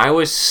Rewind, and I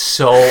was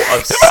so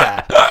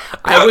upset.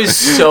 I was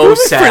so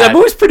sad. That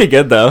movie's pretty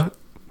good, though.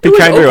 Be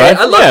Kind Rewind.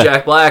 I love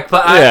Jack Black,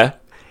 but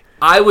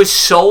I was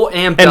so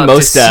amped up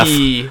to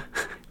see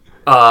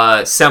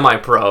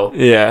Semi-Pro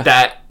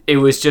that it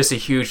was just a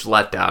huge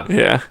letdown.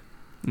 Yeah.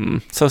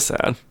 So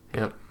sad.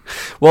 Yep.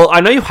 Well,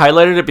 I know you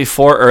highlighted it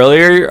before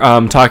earlier,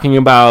 talking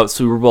about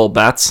Super Bowl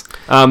bets.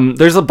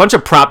 There's a bunch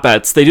of prop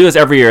bets. They do this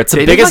every year. It's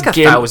the biggest like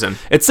 1,000.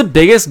 It's the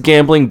biggest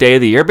gambling day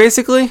of the year,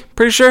 basically.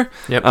 Pretty sure.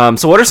 Yep.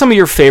 So, what are some of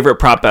your favorite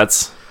prop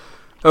bets?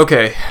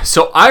 Okay,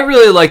 so I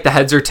really like the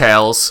heads or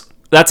tails.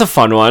 That's a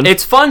fun one.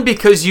 It's fun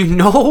because you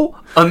know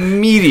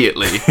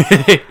immediately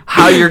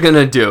how you're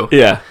gonna do.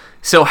 Yeah.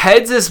 So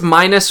heads is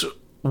minus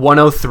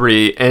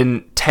 103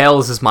 and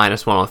tails is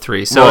minus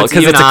 103. So it's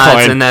even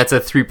odds, and that's a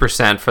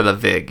 3% for the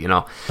VIG, you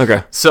know.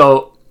 Okay.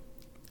 So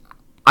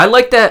I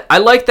like that. I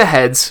like the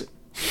heads.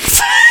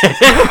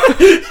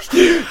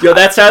 Yo,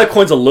 that side of the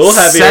coin's a little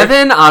heavier.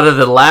 7 out of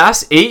the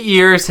last 8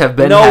 years have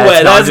been no heads.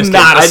 way. That's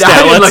not a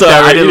stat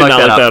whatsoever. I didn't look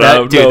that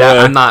up. Dude,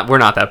 we're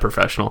not that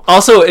professional.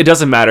 Also, it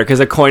doesn't matter because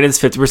a coin is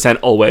 50%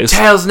 always.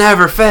 Tails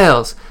never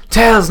fails.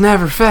 Tails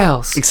never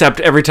fails. Except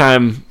every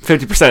time,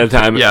 50% of the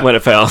time when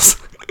it fails.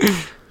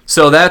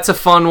 So that's a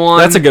fun one.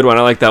 That's a good one.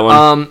 I like that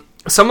one.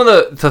 Some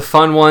of the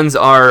fun ones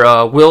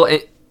are, will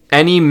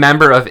any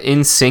member of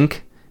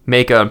NSYNC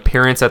make an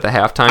appearance at the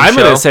halftime show? I'm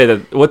going to say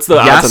that. What's the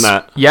odds on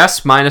that?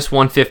 Yes, minus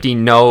 150,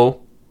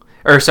 no.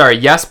 Or, sorry,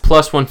 yes,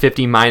 plus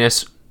 150,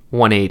 minus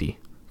 180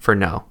 for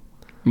no.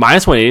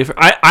 Minus 180.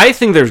 I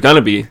think there's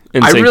gonna be.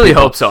 I really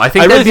hope so. I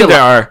really think there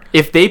are.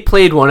 If they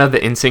played one of the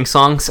NSYNC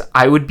songs,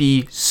 I would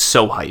be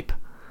so hype.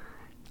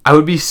 I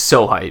would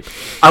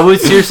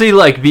seriously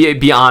like be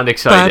beyond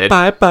excited.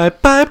 Bye. A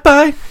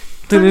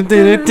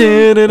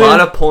lot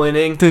of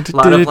pointing, a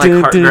lot of like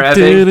heart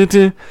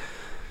grabbing.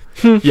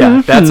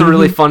 Yeah, that's a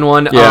really fun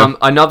one. Yeah.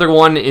 Another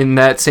one in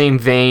that same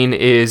vein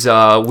is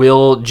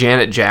will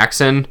Janet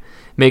Jackson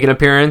make an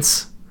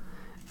appearance?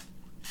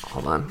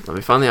 Hold on, let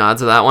me find the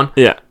odds of that one.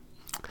 Yeah.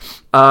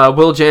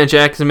 Will Janet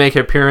Jackson make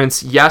an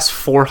appearance? Yes,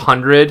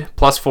 400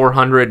 plus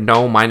 400.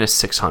 No, minus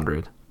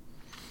 600.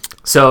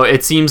 So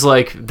it seems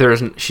like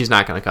she's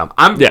not going to come.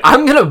 I'm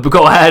going to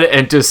go ahead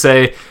and just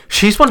say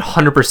she's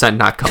 100%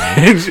 not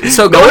coming.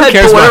 So go ahead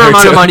and put whatever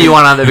amount of money you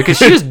want on there because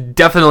she is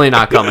definitely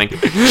not coming.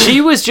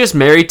 She was just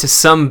married to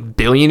some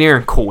billionaire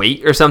in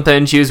Kuwait or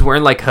something. She was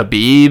wearing like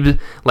Habib,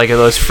 like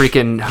those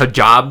freaking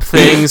hijab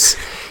things.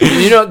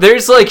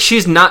 There's like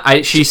she's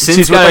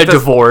since got a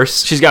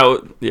divorce. She's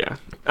got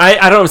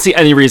I don't see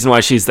any reason why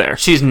she's there.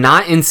 She's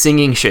not in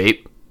singing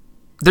shape.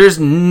 There's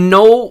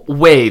no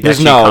way that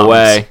she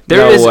comes.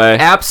 There is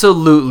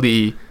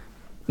absolutely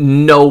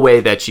no way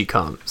that she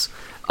comes.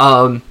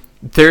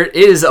 There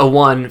is a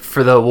one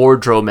for the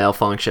wardrobe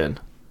malfunction.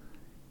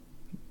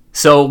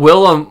 So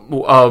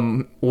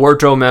will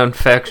wardrobe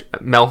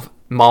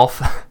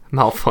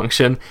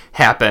malfunction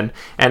happen,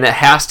 and it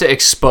has to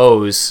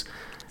expose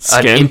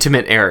an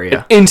intimate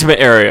area.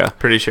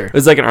 Pretty sure.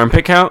 It's like an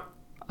armpit count?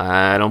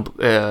 I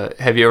don't.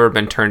 Have you ever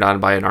been turned on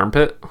by an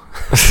armpit?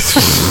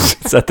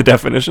 Is that the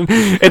definition?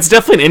 It's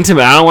definitely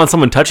intimate. I don't want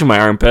someone touching my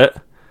armpit.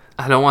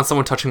 I don't want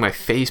someone touching my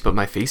face, but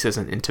my face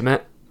isn't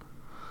intimate.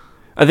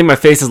 I think my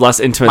face is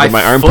less intimate than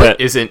my armpit. My foot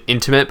isn't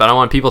intimate, but I don't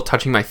want people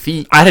touching my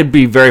feet. I'd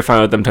be very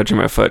fine with them touching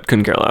my foot.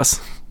 Couldn't care less.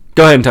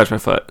 Go ahead and touch my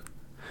foot.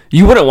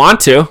 You wouldn't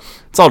want to.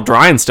 It's all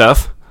dry and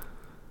stuff.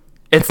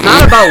 It's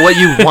not about what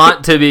you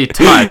want to be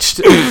touched.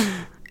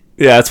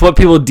 Yeah, it's what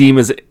people deem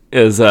as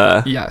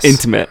yes.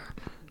 Intimate.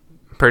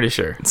 Pretty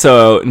sure.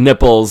 So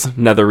nipples,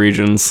 nether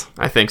regions.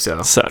 I think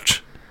so.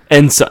 Such.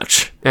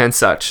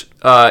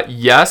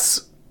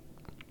 Yes.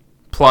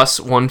 Plus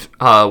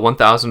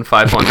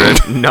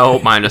 1,500. No,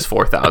 minus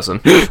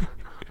 4,000.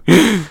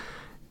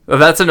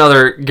 That's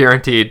another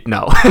guaranteed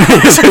no.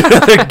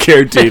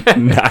 Guaranteed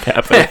not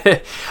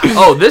happening.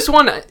 Oh, this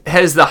one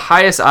has the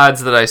highest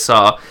odds that I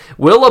saw.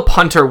 Will a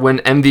punter win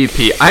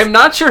MVP? I'm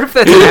not sure if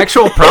that's an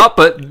actual prop,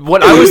 but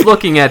what I was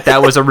looking at,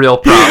 that was a real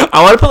prop.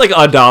 I want to put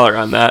like $1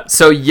 on that.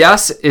 So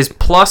yes is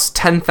plus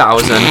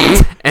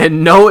 10,000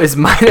 and no is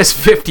minus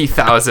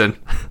 50,000.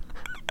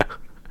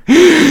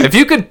 If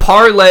you could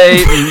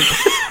parlay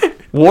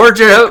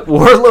wardrobe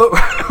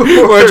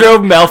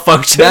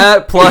malfunction,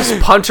 that plus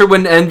punter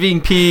win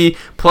MVP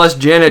plus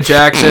Janet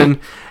Jackson,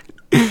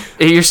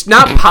 you're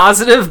not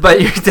positive,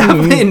 but you're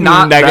definitely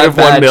not negative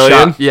that 1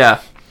 million. shot.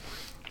 Yeah.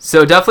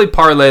 So definitely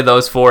parlay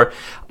those four.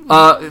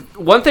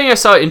 One thing I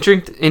saw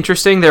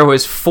interesting, there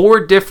was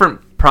 4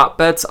 different prop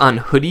bets on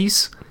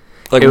hoodies.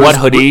 Like what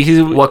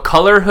hoodie? What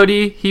color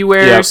hoodie he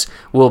wears?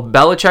 Yep. Will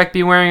Belichick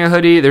be wearing a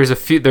hoodie?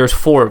 There's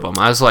 4 of them.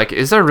 I was like,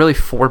 is there really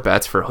 4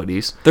 bets for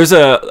hoodies?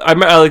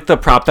 I like the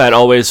prop bet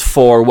always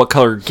for what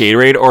color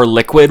Gatorade or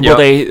liquid will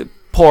they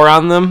pour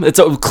on them.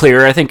 It's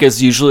clear, I think,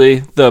 is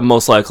usually the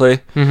most likely.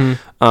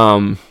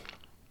 Mm-hmm.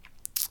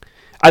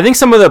 I think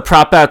some of the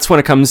prop bets when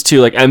it comes to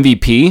like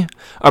MVP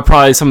are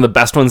probably some of the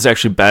best ones to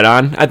actually bet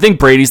on. I think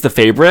Brady's the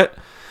favorite.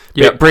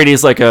 Yeah,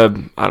 Brady's like I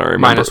don't remember.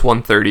 Minus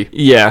 130.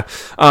 Yeah,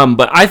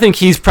 but I think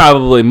he's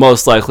probably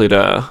most likely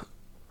to.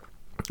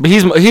 But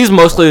he's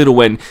most likely to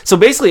win. So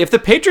basically, if the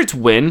Patriots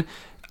win,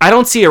 I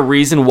don't see a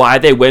reason why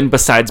they win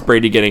besides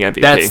Brady getting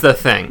MVP. That's the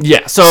thing.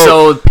 Yeah.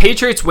 So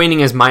Patriots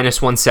winning is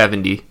minus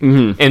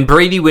 170, and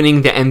Brady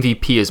winning the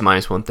MVP is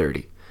minus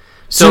 130.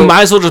 So you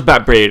might as well just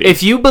bet Brady.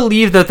 If you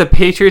believe that the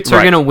Patriots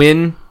are going to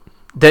win,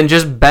 then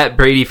just bet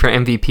Brady for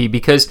MVP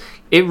because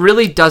it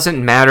really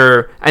doesn't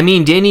matter. I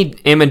mean, Danny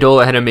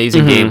Amendola had an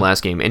amazing game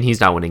last game, and he's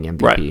not winning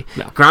MVP. Right.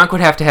 No. Gronk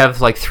would have to have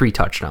like 3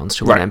 touchdowns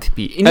to win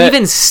MVP. And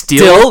even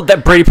still,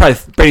 that Brady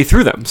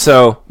threw them.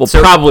 So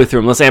probably threw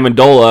them unless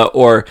Amendola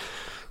or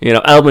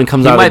Edelman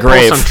comes out of the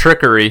grave. He might pull some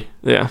trickery.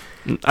 Yeah,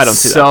 I don't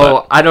see that.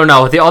 So I don't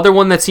know. The other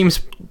one that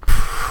seems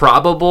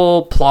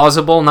plausible. It's always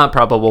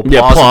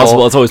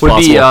plausible.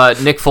 Would be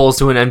Nick Foles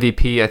to win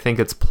MVP. I think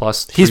it's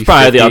plus. He's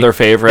probably the other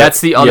favorite.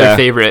 That's the other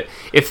favorite.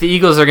 If the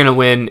Eagles are going to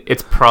win,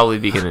 it's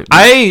probably going to.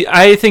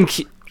 I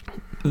think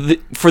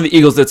for the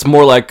Eagles, it's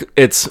more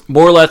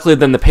likely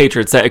than the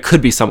Patriots that it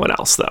could be someone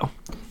else, though.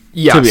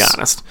 Yes. To be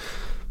honest.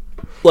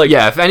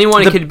 If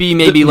anyone, it could be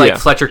maybe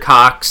Fletcher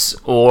Cox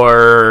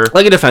or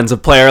like a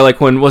defensive player.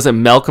 Like when was it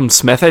Malcolm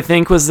Smith? I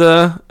think was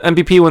the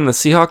MVP when the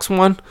Seahawks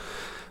won.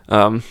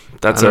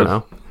 That's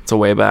it's a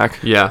way back.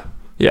 Yeah.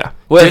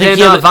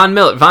 Well, Von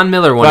Miller won. Von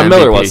MVP.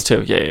 Miller was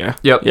too. Yeah.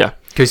 Yep. Yeah.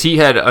 Because he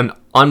had an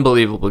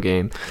unbelievable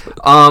game.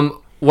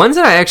 Ones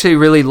that I actually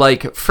really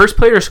like: first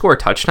player to score a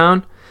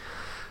touchdown.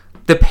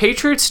 The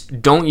Patriots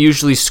don't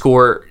usually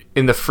score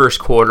in the first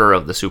quarter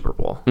of the Super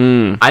Bowl.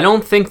 I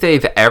don't think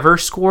they've ever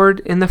scored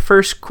in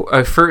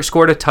the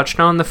scored a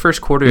touchdown in the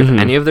first quarter of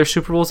any of their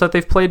Super Bowls that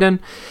they've played in.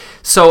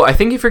 So I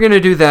think if you're going to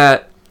do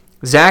that,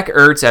 Zach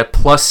Ertz at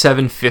plus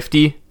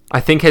 750, I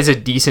think has a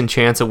decent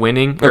chance of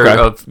winning. Okay.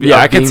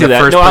 I can see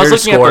that. No, I was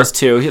looking at those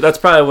two. That's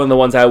probably one of the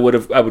ones I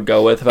would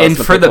go with. If I was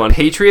and for the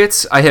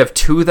Patriots, I have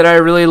two that I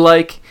really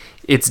like.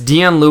 It's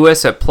Deion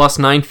Lewis at plus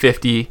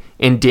 950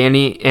 and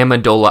Danny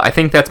Amendola. I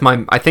think that's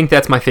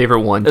my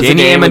favorite one.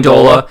 Danny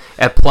Amendola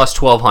at plus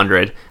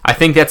 1200. I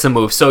think that's a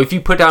move. So if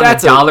you put down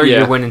 $1,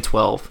 you're winning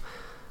 12.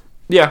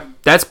 Yeah,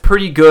 that's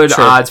pretty good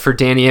odds for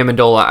Danny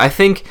Amendola. I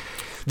think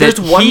that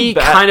he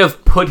kind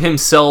of put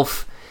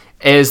himself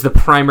as the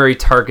primary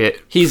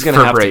target. He's going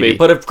to have to be.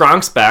 But if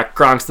Gronk's back,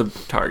 Gronk's the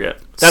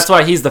target. That's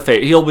why he's the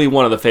favorite. He'll be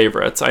one of the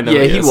favorites. I know.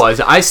 Yeah, he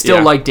was. I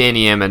still like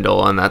Danny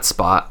Amendola in that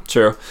spot.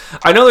 True.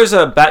 I know there's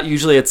a bet.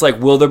 Usually, it's like,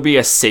 will there be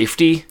a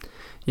safety?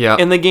 Yeah.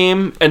 In the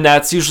game, and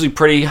that's usually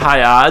pretty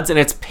high odds, and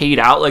it's paid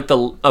out like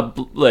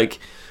what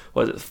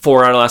was it,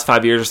 4 out of the last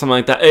 5 years or something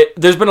like that.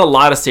 There's been a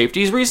lot of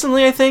safeties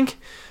recently, I think.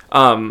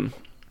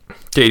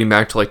 Dating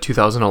back to like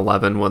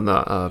 2011 when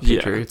the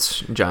Patriots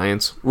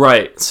Giants.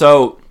 Right.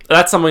 So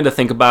that's something to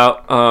think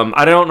about.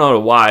 I don't know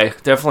why.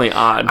 Definitely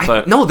odd.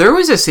 But no, there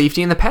was a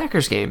safety in the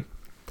Packers game.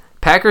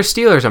 Packers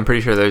Steelers, I'm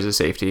pretty sure there's a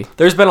safety.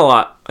 There's been a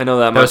lot. I know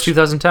that much. That was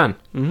 2010.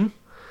 Mm-hmm.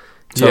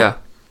 So, yeah.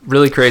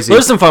 Really crazy.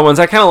 There's some fun ones.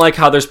 I kind of like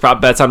how there's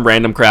prop bets on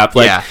random crap.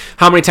 Like,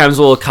 how many times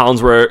will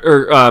Collinsworth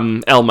or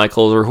Al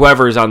Michaels or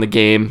whoever is on the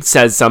game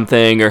says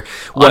something, or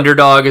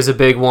underdog is a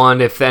big one.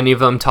 If any of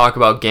them talk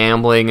about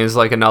gambling is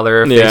like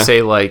another. If they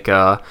say like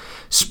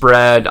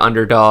spread,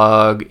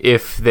 underdog.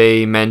 If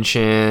they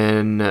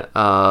mention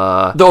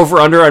the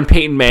over/under on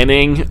Peyton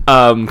Manning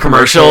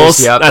commercials,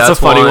 that's a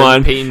funny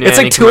one. It's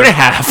like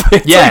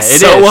 2.5. Yeah, it's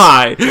so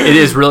high. It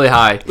is really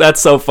high.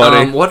 That's so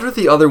funny. What are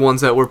the other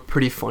ones that were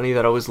pretty funny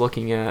that I was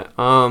looking at?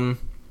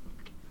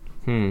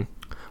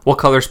 What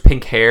color's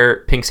Pink's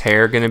hair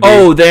gonna be?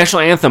 Oh, the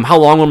national anthem. How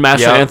long will the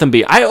national anthem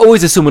be? I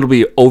always assume it'll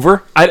be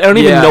over. I don't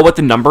even know what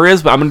the number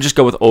is, but I'm gonna just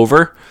go with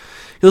over.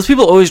 Those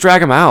people always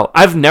drag them out.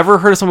 I've never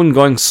heard of someone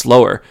going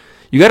slower.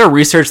 You got to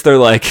research their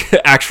like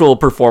actual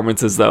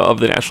performances though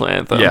of the national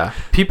anthem. Yeah,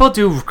 people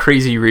do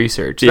crazy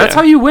research. That's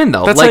how you win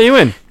though. That's how you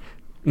win.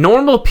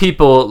 Normal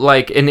people,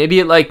 like an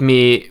idiot like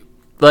me,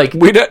 like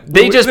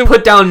they just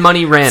put down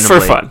money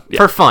randomly for fun.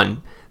 For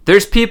fun.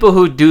 There's people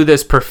who do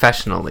this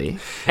professionally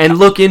and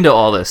look into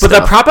all this stuff. But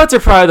the prop bets are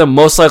probably the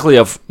most likely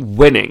of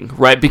winning,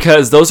 right?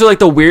 Because those are like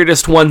the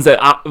weirdest ones that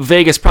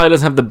Vegas probably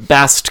doesn't have the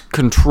best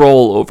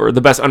control over,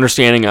 the best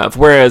understanding of.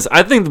 Whereas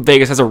I think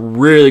Vegas has a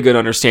really good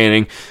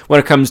understanding when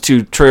it comes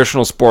to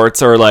traditional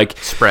sports or like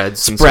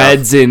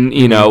spreads and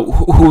you know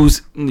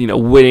who's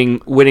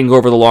winning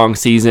over the long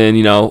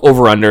season,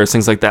 over unders,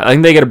 things like that. I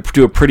think they got to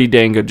do a pretty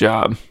dang good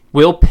job.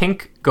 Will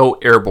Pink go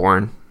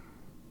airborne?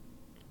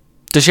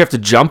 Does she have to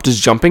jump? Does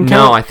jumping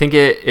count? No, I think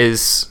it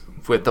is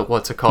with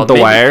what's it called? The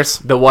wires?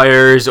 The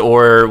wires,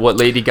 or what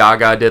Lady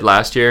Gaga did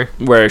last year.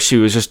 Where she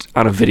was just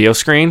on a video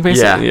screen,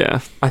 basically?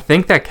 Yeah. I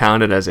think that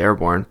counted as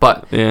airborne.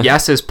 But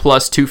yes is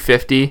plus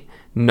 250.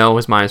 No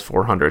is minus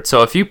 400.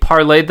 So if you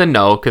parlayed the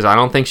no, because I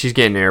don't think she's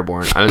getting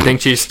airborne. I don't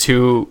think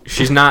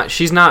she's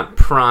not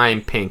prime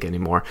Pink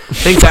anymore. I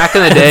think back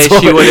in the day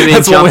she would have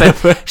been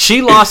jumping.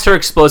 She lost her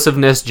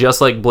explosiveness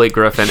just like Blake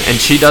Griffin, and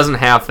she doesn't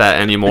have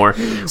that anymore.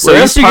 So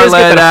you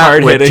parlay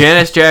that with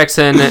Janice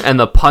Jackson and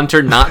the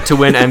punter not to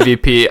win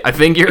MVP. I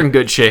think you're in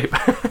good shape.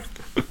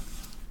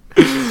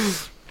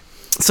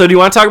 So do you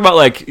want to talk about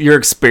like your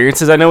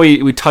experiences? I know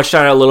we touched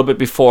on it a little bit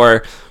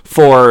before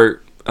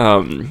for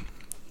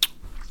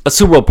a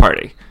Super Bowl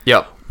party.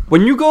 Yep.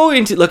 When you go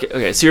into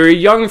so you're a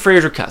young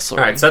Fraser Kessler.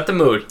 All right, set the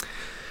mood.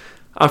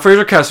 I'm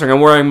Fraser Kessler.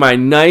 I'm wearing my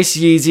nice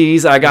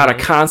Yeezys. I got a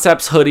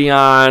Concepts hoodie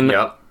on.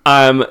 Yep.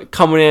 I'm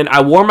coming in.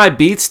 I wore my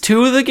Beats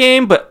to the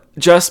game, but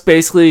just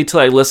basically to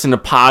like listen to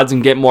pods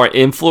and get more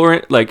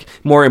important,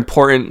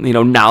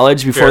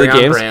 knowledge before the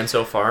games. On brand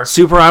so far.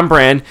 Super on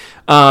brand.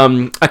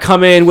 I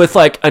come in with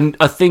like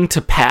a thing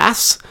to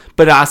pass,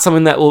 but not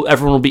something that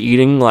everyone will be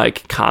eating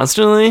like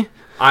constantly.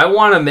 I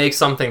want to make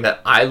something that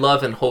I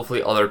love and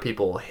hopefully other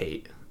people will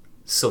hate,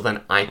 so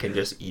then I can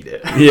just eat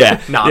it. Yeah.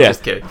 No, I'm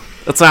just kidding.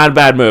 That's not a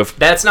bad move.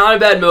 That's not a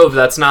bad move.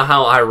 That's not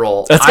how I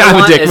roll. That's kind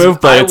of a dick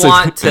move, but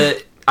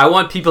I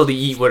want people to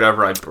eat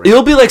whatever I bring.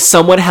 It'll be like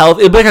somewhat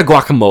healthy. It'll be like a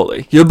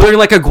guacamole. You'll bring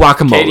like a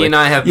guacamole. Katie and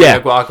I have made a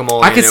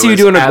guacamole. I could see you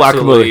doing a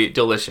guacamole.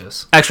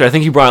 Delicious. Actually, I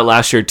think you brought it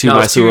last year to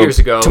my 2 years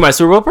ago. To my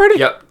Super Bowl party?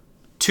 Yep.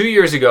 2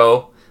 years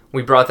ago,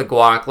 we brought the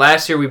guac.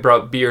 Last year, we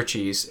brought beer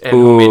cheese and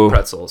homemade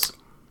pretzels.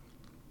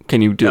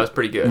 Can you do that? Was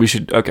pretty good. We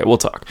should. Okay, we'll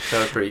talk. That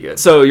was pretty good.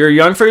 So you're a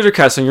young Fraser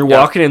Kessler. You're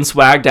walking in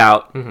swagged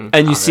out,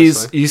 and you see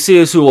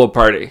a Super Bowl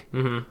party.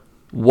 Mm-hmm.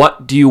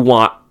 What do you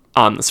want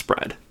on the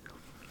spread?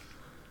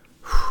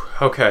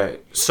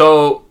 Okay,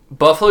 so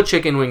buffalo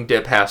chicken wing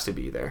dip has to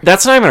be there.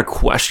 That's not even a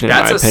question, in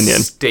my opinion. That's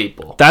a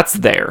staple. That's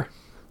there.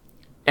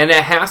 And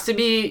it has to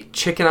be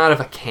chicken out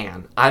of a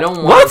can. I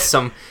don't want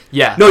some...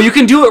 Yeah. No, you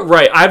can do it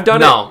right. I've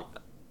done it.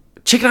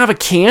 Chicken out of a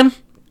can?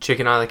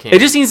 Chicken out of the can. It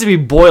just needs to be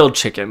boiled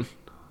chicken.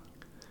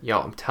 Yo,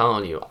 I'm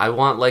telling you, I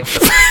want like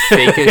the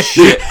fakest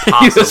shit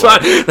possible. You just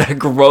want that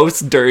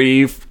gross,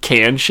 dirty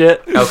can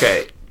shit?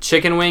 Okay,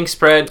 chicken wing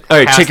spread. All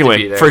right, chicken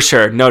wing, for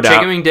sure, no doubt.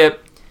 Chicken wing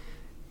dip,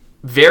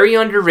 very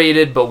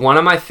underrated, but one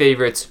of my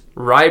favorites,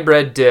 rye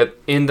bread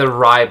dip in the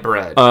rye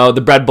bread. Oh,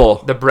 the bread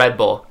bowl. The bread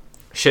bowl.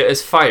 Shit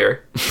is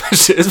fire.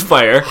 Shit is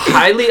fire.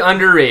 Highly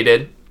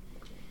underrated.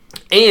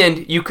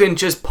 And you can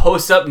just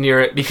post up near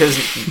it because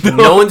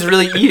no one's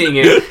really eating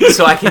it,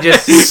 so I can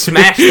just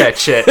smash that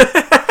shit.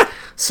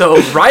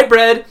 So rye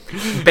bread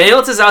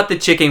balances out the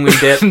chicken wing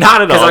dip.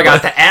 Not at all. Because I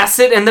got the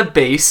acid and the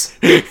base.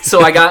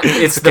 So I got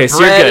the so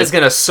bread is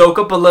gonna soak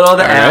up a little of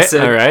the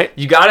acid. All right.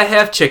 You gotta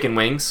have chicken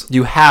wings.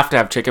 You have to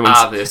have chicken wings.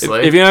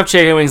 Obviously. If you don't have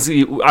chicken wings,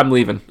 I'm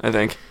leaving, I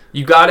think.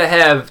 You gotta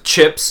have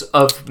chips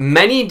of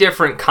many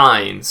different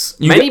kinds,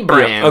 many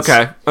brands.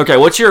 Yeah, okay.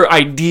 What's your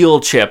ideal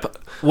chip?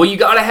 Well, you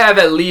gotta have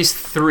at least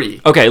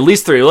 3. Okay, at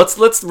least 3.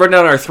 Let's run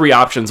down our 3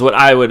 options.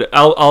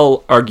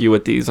 I'll argue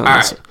with these on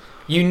this. Right.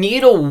 You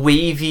need a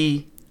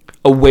wavy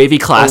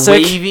classic.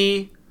 A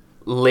wavy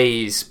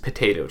Lay's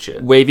potato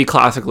chip. Wavy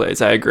classic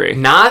Lay's, I agree.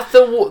 Not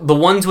the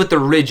ones with the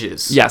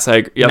ridges. Yes, I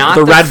agree. Yep. Not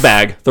the red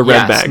bag. The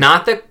red bag.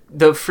 Not the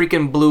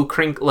freaking blue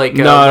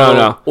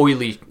no.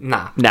 oily.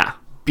 Nah.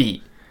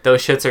 Beat.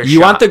 Those shits are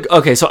You want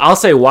okay, so I'll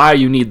say why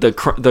you need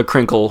the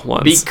crinkle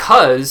ones.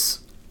 Because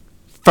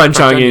French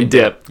onion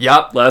dip.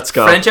 Yep. Let's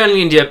go. French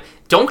onion dip.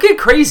 Don't get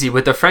crazy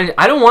with the French.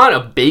 I don't want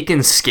a bacon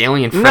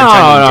scallion French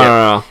onion dip.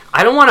 No.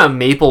 I don't want a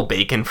maple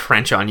bacon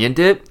French onion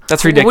dip.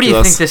 That's ridiculous. What do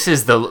you think this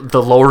is? The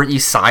Lower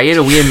East Side?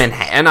 Are we in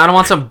Manhattan? I don't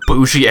want some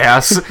bougie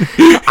ass.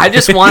 I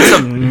just want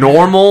some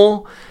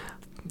normal,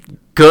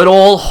 good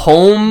old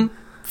home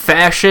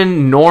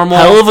fashion, normal,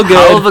 hell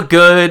of a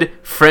good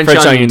French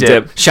onion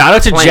dip. Shout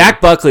out to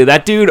Jack Buckley.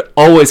 That dude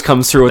always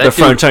comes through with the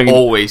French onion.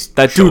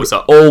 That dude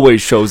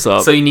always shows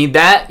up. So you need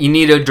that. You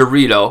need a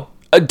Dorito.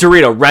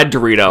 Red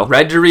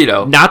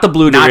Dorito. Not the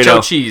blue Dorito.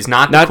 Nacho cheese,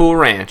 not the Cool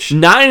Ranch.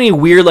 Not any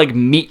weird like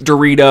meat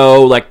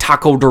Dorito, like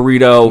taco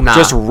Dorito. Nah.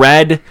 Just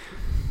red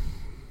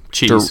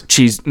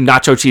cheese,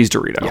 nacho cheese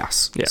Dorito.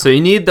 Yes. Yeah. So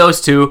you need those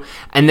 2.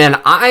 And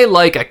then I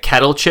like a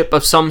kettle chip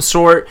of some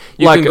sort.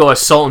 You can go a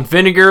salt and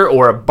vinegar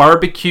or a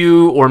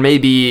barbecue or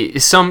maybe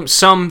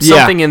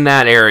something in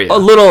that area. A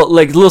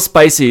little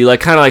spicy, like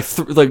kind of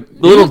like a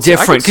little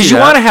different, because you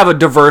want to have a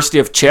diversity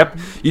of chip.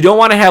 You don't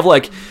want to have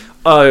like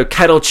a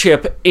kettle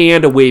chip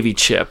and a wavy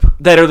chip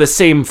that are the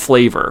same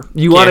flavor.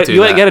 You got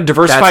to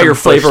diversify your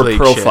flavor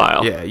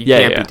profile. Chip. Yeah, you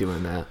can't be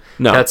doing that.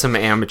 No. That's some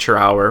amateur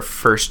hour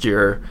first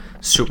year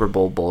Super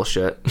Bowl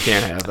bullshit.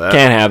 Can't have that.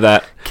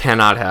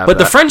 Cannot have that. But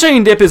the French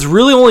onion dip is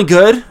really only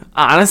good,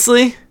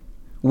 honestly,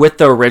 with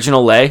the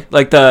original Lay,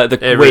 like the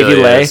wavy really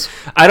Lay. Is.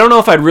 I don't know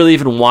if I'd really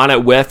even want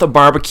it with a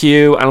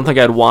barbecue. I don't think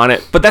I'd want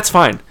it, but that's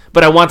fine.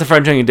 But I want the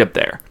French onion dip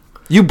there.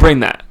 You bring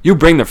that. You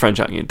bring the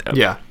French onion dip.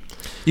 Yeah.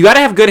 You got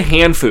to have good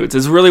hand foods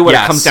is really what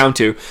it comes down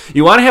to.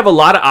 You want to have a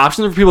lot of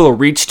options for people to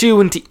reach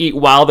to and to eat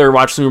while they're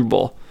watching Super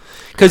Bowl.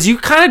 Because you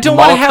kind of don't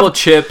want to have... multiple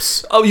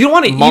chips. Oh, you don't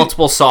want to eat...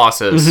 multiple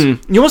sauces.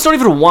 Mm-hmm. You almost don't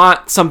even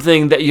want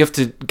something that you have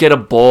to get a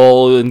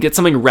bowl and get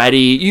something ready.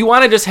 You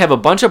want to just have a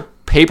bunch of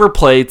paper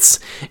plates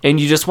and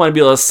you just want to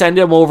be able to send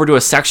them over to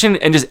a section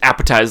and just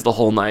appetize the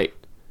whole night.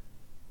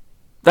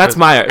 That's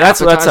how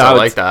I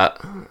like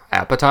that.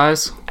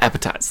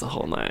 Appetize the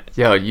whole night.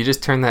 Yo, you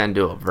just turned that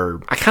into a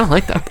verb. I kind of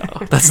like that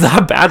though. That's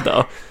not bad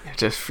though.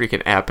 Just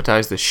freaking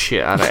appetize the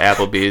shit out of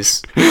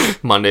Applebee's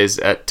Mondays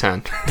at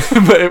 10.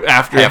 But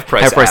after half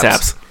price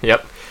apps.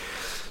 Yep.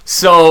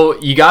 So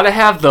you got to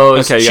have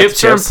those. Okay,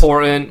 chips are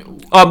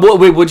important.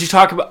 Wait, what'd you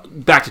talk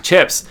about? Back to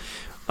chips.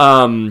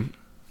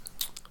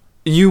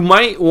 You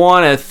might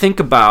want to think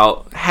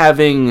about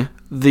having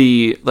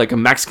like a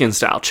Mexican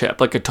style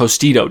chip, like a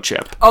Tostito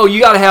chip. Oh, you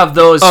gotta have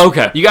those. Oh,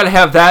 okay. You gotta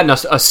have that and a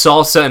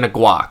salsa and a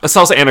guac. A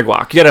salsa and a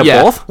guac. You gotta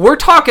have both? We're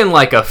talking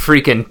like a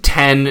freaking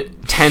 10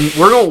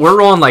 we're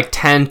rolling like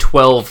 10,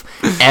 12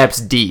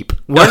 apps deep.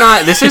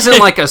 This isn't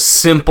like a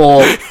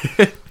simple...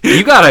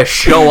 You gotta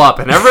show up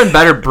and everyone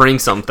better bring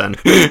something.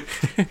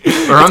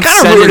 Or I'm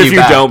sending rude if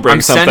you don't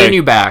bring something. I'm sending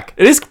you back.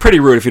 It is pretty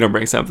rude if you don't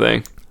bring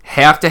something.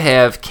 Have to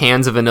have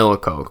cans of vanilla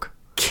Coke.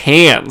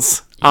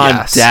 Cans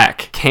on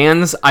deck.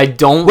 Cans, I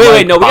don't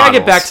Wait, no, we gotta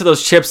get back to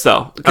those chips,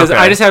 though. Because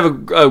I just have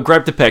a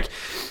gripe to pick.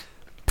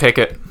 Pick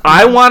it.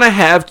 I want to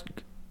have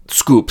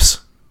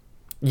scoops.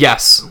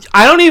 Yes.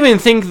 I don't even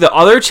think the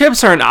other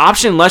chips are an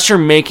option unless you're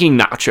making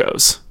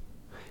nachos.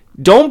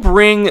 Don't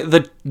bring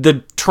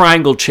the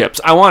triangle chips.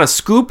 I want a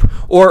scoop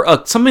or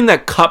something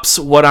that cups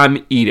what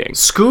I'm eating.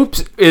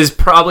 Scoops is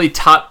probably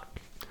top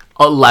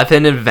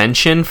 11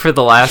 invention for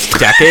the last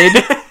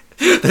decade.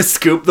 The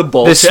scoop, the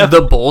bowl chip.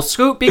 The bowl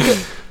scoop,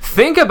 because...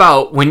 Think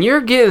about when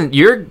you're getting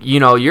you're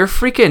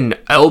freaking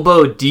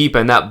elbow deep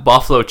in that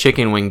buffalo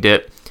chicken wing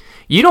dip.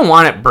 You don't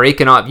want it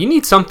breaking off. You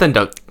need something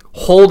to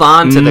hold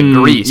on to the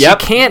grease.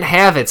 Yep. You can't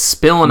have it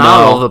spilling out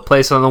all over the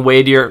place on the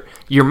way to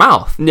your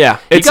mouth. Yeah.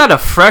 You got a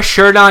fresh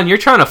shirt on. You're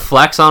trying to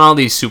flex on all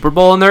these Super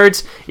Bowl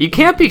nerds. You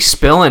can't be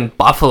spilling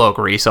buffalo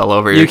grease all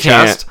over your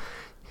chest.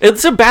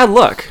 It's a bad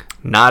look.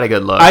 Not a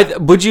good look.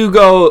 Would you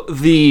go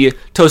the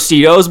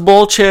Tostitos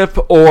bowl chip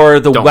or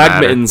the Don't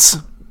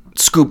Wegmans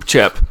scoop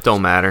chip?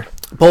 Don't matter.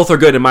 Both are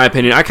good in my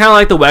opinion. I kind of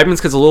like the Wegmans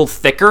because it's a little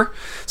thicker,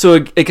 so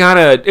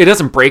it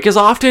doesn't break as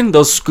often.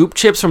 Those scoop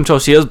chips from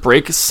Tostitos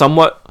break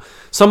somewhat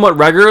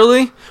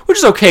regularly, which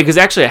is okay because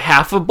actually a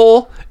half a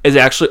bowl is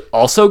actually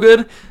also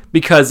good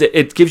because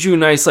it gives you a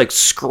nice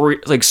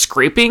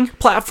scraping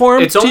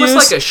platform. It's almost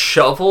like a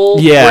shovel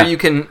where you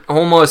can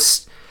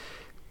almost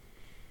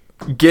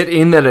get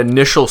in that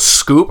initial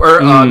scoop,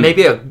 or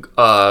maybe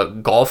a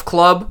golf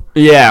club.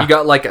 Yeah, you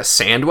got like a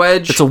sand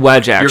wedge. It's a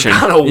wedge action. You're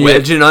kind of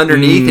wedging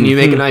underneath, and you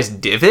make a nice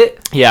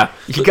divot. Yeah,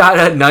 you got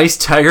a nice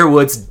Tiger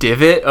Woods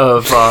divot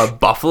of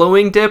buffalo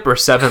wing dip or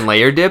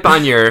 7-layer dip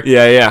on your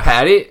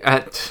patty.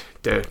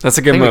 Dude, that's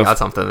a good move. We got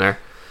something there.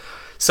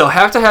 So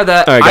have to have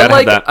that. All right, gotta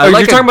have that.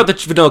 You're talking about the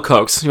vanilla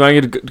Cokes. You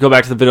want to go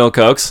back to the vanilla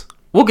Cokes?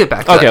 We'll get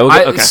back to that.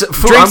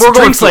 Okay.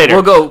 Drinks later.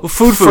 We'll go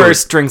food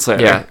first, drinks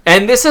later. Yeah,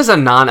 and this is a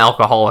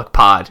non-alcoholic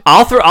pod.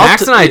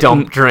 Max and I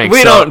don't drink.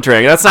 We don't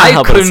drink. That's not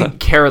helping us. I couldn't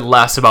care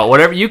less about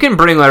whatever. You can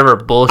bring whatever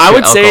bullshit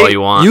alcohol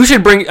you want. You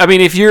should bring. I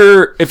mean, if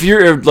you have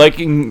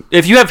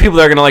people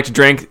that are gonna like to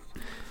drink,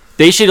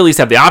 they should at least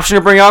have the option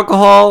to bring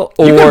alcohol.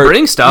 Or you can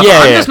bring stuff.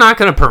 I'm just not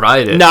going to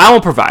provide it. No, I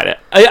won't provide it.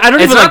 I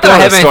don't even like that I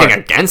have anything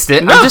against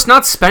it. No. I'm just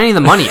not spending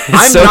the money.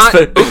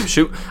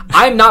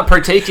 I'm not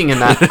partaking in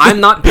that.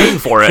 I'm not paying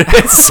for it.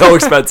 It's so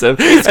expensive.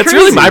 That's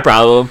really my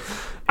problem.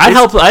 I'd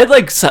help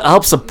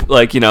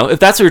if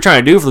that's what you're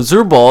trying to do for the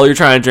Super Bowl, you're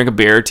trying to drink a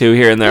beer or two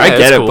here and there. I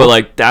get it, cool.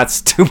 But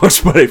that's too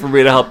much money for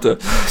me to help to.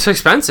 It's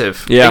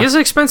expensive. Yeah, it is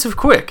expensive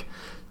quick.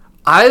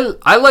 I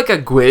like a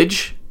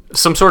gwidge,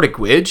 some sort of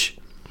gwidge.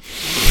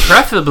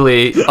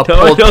 Preferably a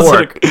pulled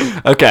pork.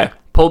 Okay.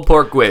 Pulled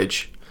pork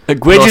gwidge. A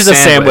gwidge is a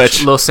sandwich.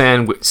 Little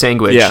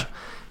sandwich. Yeah.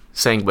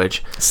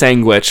 Sandwich.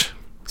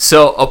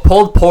 So a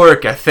pulled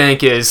pork, I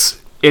think,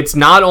 it's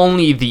not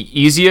only the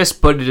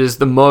easiest, but it is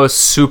the most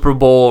Super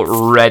Bowl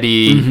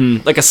ready.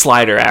 Mm-hmm. Like a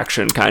slider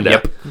action, kind of.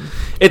 Yep.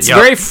 It's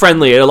very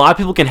friendly. A lot of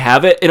people can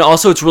have it, and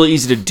also it's really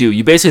easy to do.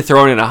 You basically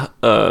throw it in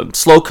a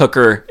slow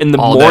cooker in the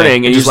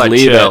morning, and you just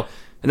leave it.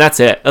 And that's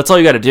it. That's all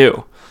you got to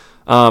do.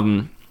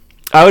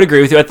 I would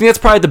agree with you. I think that's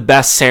probably the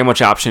best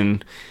sandwich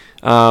option.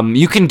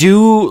 You can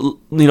do,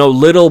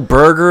 little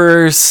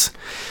burgers.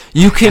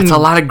 That's a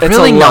lot of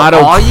grilling. You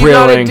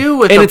gotta do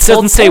with and it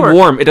doesn't stay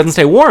warm. It doesn't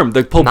stay warm.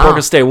 The pulled pork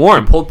will stay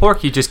warm. Pulled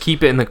pork, you just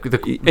keep it in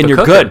the and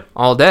you're good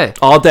all day.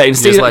 And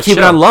keep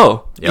it on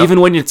low. Yep.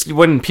 Even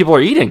when people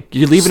are eating,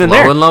 you leave it in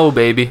there. Slow and low,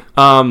 baby.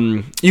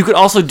 You could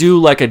also do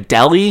like a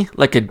deli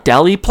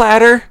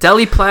platter.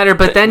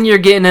 But then you're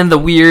getting in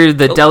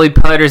the deli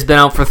platter's been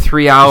out for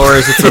 3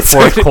 hours. It's the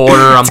fourth quarter.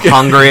 I'm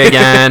hungry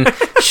again.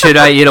 Should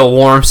I eat a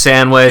warm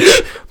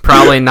sandwich?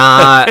 Probably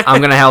not.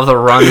 I'm gonna have the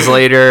runs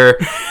later.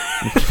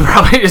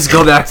 Probably just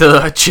go back to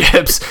the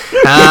chips.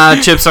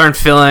 Chips aren't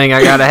filling.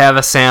 I gotta have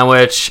a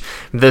sandwich.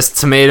 This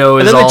tomato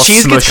is all smushy. And then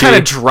the cheese gets kind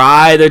of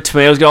dry. The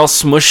tomatoes get all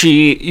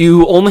smushy.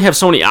 You only have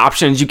so many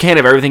options. You can't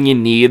have everything you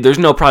need. There's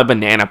no probably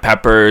banana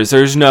peppers.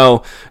 There's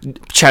no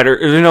cheddar.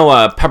 There's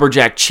no pepper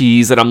jack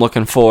cheese that I'm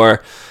looking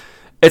for.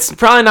 It's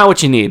probably not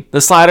what you need.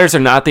 The sliders are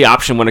not the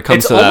option when it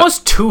comes to that. It's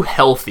almost too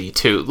healthy,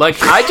 too.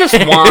 I just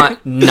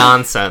want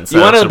nonsense.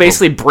 You want to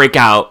basically break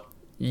out.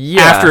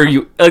 Yeah. After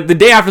the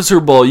day after the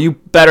Super Bowl, you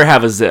better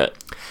have a zit.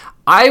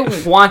 I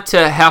want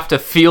to have to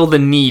feel the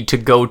need to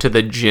go to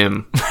the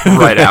gym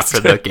right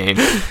after the game.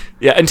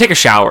 Yeah, and take a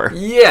shower.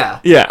 Yeah.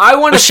 I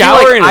want to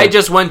shower. I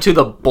just went to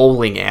the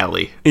bowling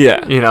alley.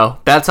 Yeah.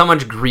 That's how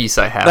much grease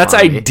I have. That's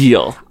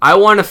ideal. I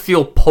want to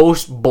feel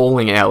post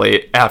bowling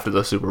alley after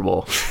the Super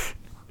Bowl.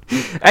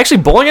 Actually,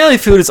 bowling alley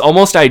food is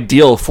almost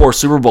ideal for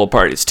Super Bowl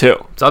parties too.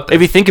 It's up there.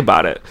 If you think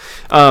about it,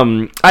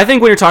 I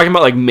think when you're talking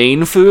about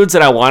main foods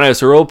that I want at a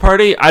Super Bowl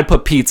party, I'd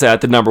put pizza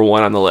at the number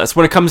one on the list.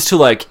 When it comes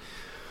to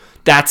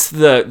that's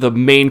the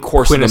main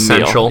course of the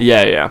meal.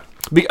 Yeah.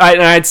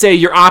 And I'd say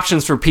your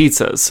options for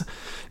pizzas,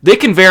 they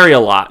can vary a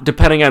lot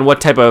depending on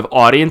what type of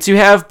audience you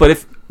have.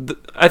 But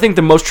I think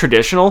the most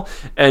traditional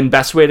and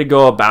best way to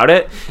go about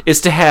it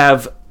is to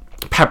have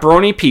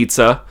pepperoni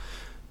pizza.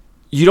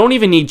 You don't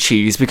even need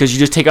cheese because you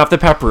just take off the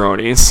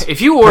pepperonis. If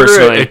you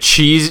order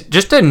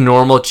just a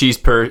normal cheese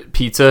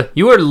pizza,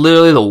 you are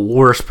literally the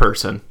worst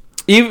person.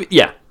 If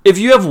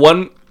you have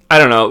one, I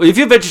don't know. If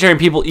you have vegetarian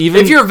people,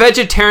 if you're a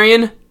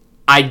vegetarian,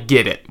 I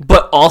get it.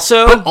 But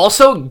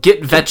also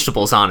get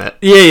vegetables on it.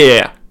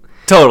 Yeah.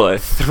 Totally.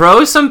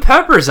 Throw some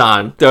peppers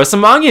on. Throw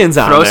some onions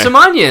on. Throw some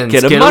onions.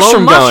 Get a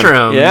mushroom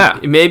going. Yeah.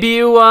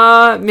 Maybe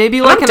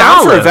like an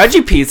olive. For a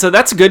veggie pizza.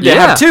 That's good to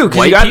have too.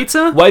 White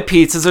pizza. White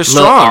pizzas are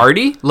strong.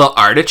 Little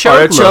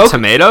artichoke. Little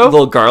tomato.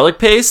 Little garlic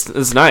paste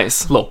is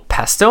nice. Little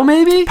pesto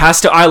maybe.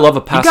 I love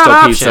a pesto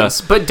pizza.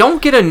 Options, but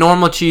don't get a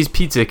normal cheese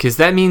pizza because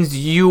that means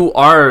you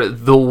are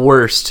the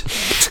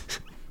worst.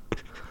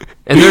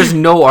 And there's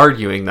no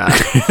arguing that.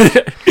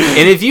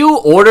 And if you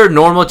order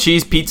normal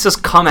cheese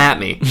pizzas, come at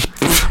me.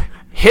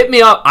 Hit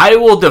me up. I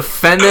will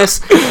defend this.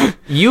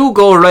 You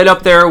go right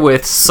up there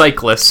with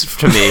cyclists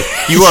to me.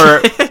 You are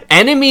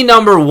enemy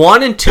number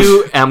 1 and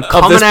 2. I'm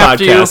coming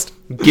after you.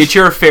 Get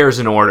your affairs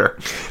in order.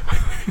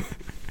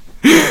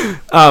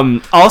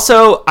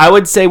 Also, I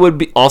would say would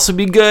be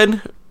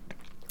good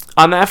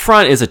on that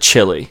front is a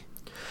chili.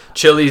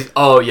 Chili's.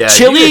 Oh yeah,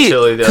 Chili,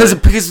 chili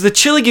because the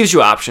chili gives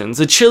you options.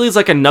 The chili is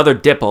like another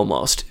dip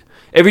almost.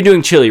 If you're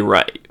doing chili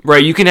right,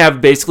 you can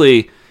have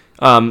basically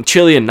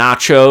chili and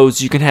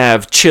nachos. You can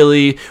have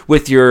chili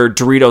with your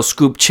Dorito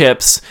scoop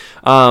chips.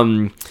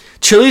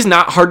 Chili's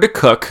not hard to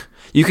cook.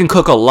 You can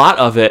cook a lot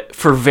of it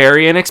for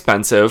very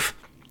inexpensive,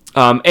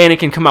 and it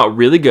can come out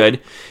really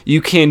good.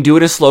 You can do it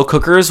in a slow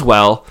cooker as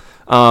well,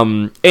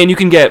 and you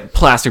can get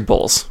plastic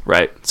bowls,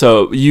 right?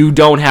 So you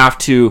don't have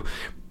to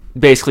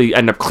basically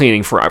end up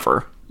cleaning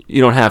forever.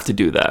 You don't have to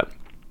do that.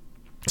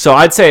 So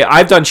I'd say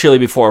I've done chili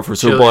before for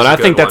Super Bowl, and I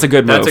think that's a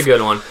good move. That's a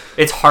good one.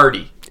 It's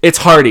hearty. It's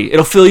hearty.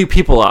 It'll fill you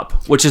people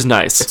up, which is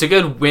nice. It's a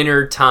good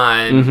winter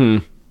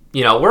time.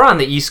 You know, we're on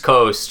the East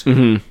Coast.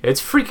 It's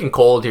freaking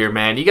cold here,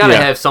 man. You gotta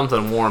have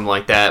something warm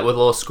like that with a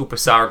little scoop of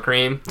sour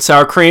cream.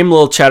 Sour cream,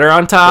 little cheddar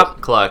on top.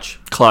 Clutch.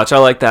 I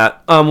like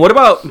that. What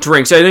about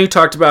drinks? I know you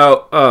talked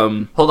about...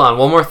 Hold on,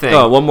 one more thing.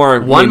 Oh, one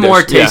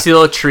more tasty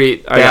little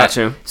treat. I got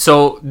you.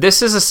 So,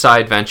 this is a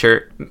side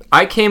venture.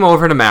 I came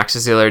over to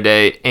Max's the other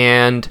day,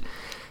 and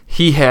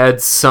he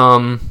had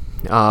some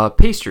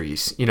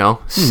pastries,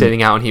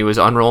 sitting out, and he was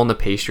unrolling the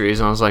pastries,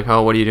 and I was like,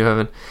 oh, what are you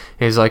doing?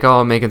 He's like, oh,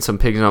 I'm making some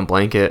pigs in a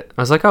blanket.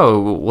 I was like, oh,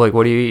 like,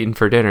 what are you eating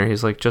for dinner?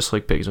 He's like, just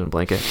like pigs in a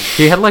blanket.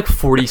 He had like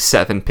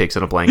 47 pigs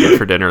in a blanket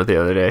for dinner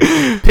the other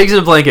day. Pigs in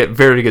a blanket,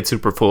 very good,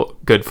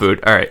 good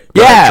food. All right.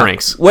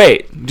 Drinks.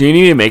 Wait, do you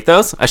need to make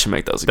those? I should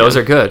make those again. Those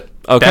are good.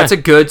 Okay. That's a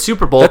good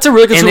Super Bowl. That's a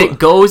really good Super Bowl. And it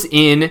goes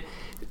in...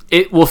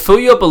 It will fill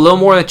you up a little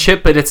more than a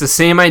chip, but it's the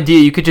same idea.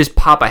 You could just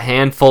pop a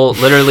handful,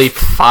 literally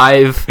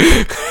five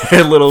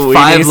little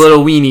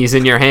weenies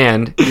in your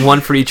hand,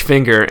 one for each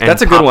finger, and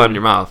that's a good one in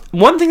your mouth.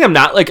 One thing I'm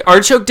not like,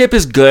 artichoke dip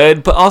is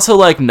good, but also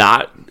like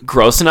not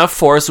gross enough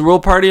for a Super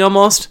Bowl party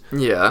almost.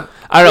 Yeah.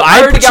 I don't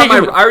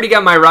know. I already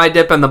got my rye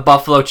dip and the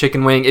buffalo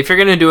chicken wing. If you're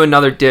gonna do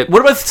another dip,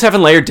 what about the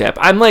 7-layer dip?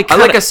 I like a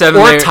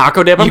 7-layer or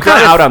taco dip. I'm kind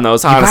of out on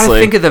those, honestly. You gotta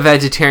think of the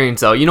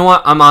vegetarians though. You know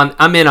what?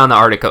 I'm in on the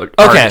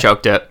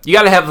artichoke dip. You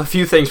gotta have a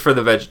few things for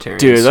the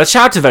vegetarians. Dude, let's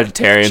shout out to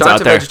vegetarians shout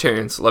out there.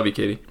 Vegetarians, love you,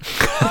 Katie.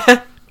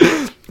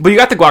 But you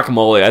got the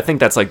guacamole. I think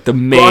that's like the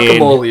main.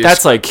 Guacamole.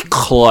 That's like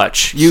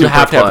clutch. You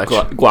have to have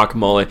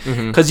guacamole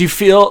because you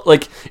feel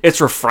like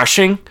it's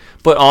refreshing,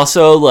 but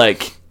also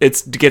like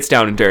it gets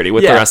down and dirty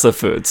with the rest of the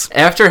foods.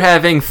 After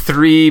having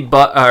 3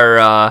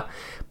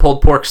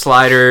 pulled pork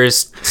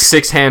sliders,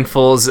 6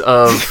 handfuls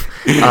of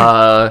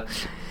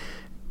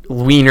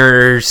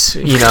wieners,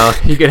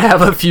 you could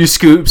have a few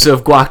scoops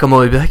of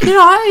guacamole. Be like,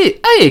 I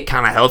ate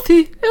kind of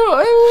healthy.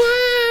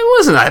 It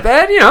wasn't that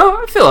bad.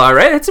 I feel all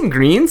right. I had some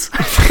greens.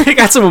 You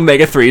got some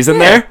omega-3s in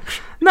there.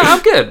 No,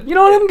 I'm good. You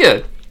know what? I'm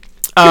good.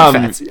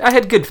 Fats. I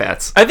had good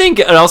fats. I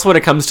think also when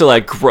it comes to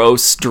like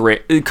gross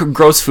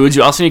foods,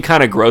 you also need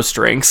kind of gross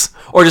drinks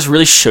or just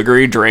really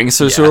sugary drinks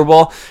for the Super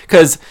Bowl.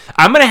 Because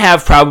I'm gonna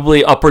have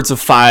probably upwards of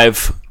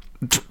 5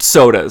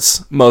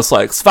 sodas, most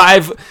likely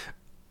 4.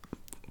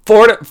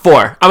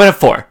 I'm gonna have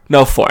 4.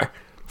 No, 4.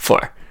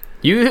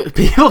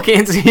 People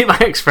can't see my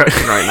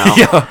expression right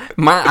now.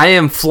 I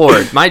am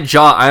floored. My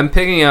jaw. I'm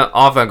picking it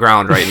off the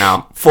ground right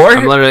now. 4.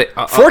 I'm literally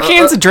 4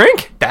 cans of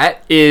drink.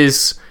 That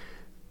is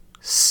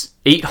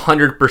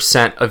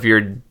 800% of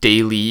your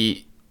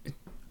daily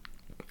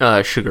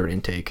sugar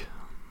intake.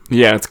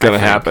 Yeah, it's gonna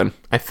happen.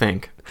 I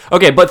think.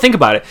 Okay, but think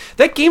about it.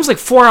 That game's like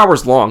 4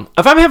 hours long.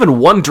 If I'm having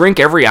 1 drink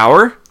every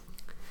hour,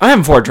 I'm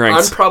having 4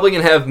 drinks. I'm probably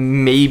gonna have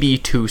maybe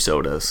 2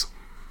 sodas.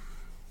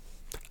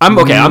 I'm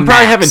probably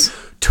having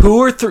 2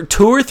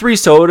 or 3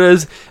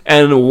 sodas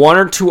and 1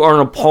 or 2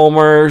 Arnold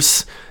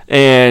Palmers,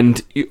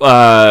 and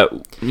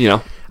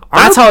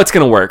that's how it's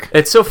gonna work.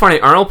 It's so funny.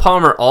 Arnold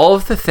Palmer, all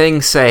of the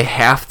things say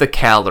half the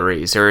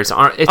calories, or it's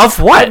of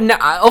what?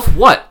 Of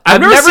what? I've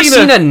never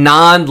seen a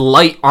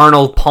non-light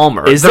Arnold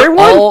Palmer. Is there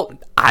one?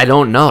 I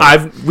don't know.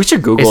 We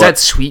should Google. Is that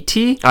sweet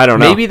tea? I don't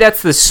know. Maybe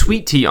that's the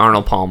sweet tea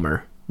Arnold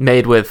Palmer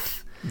made with.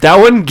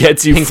 That one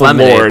gets you pink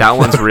lemonade. That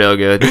one's real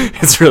good.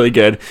 It's really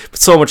good.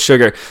 So much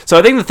sugar. So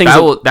I think the thing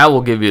that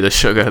will give you the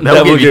sugar. That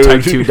will give you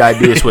type 2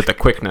 diabetes with the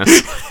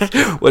quickness.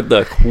 With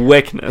the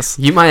quickness.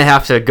 You might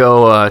have to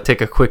go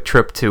take a quick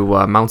trip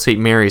to Mount St.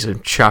 Mary's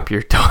and chop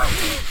your toe.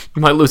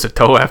 You might lose a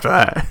toe after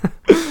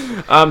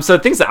that. So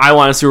things that I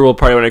want a Super Bowl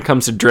party when it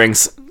comes to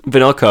drinks: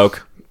 vanilla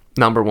Coke,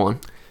 number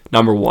one.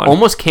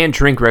 Almost can't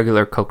drink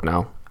regular Coke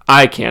now.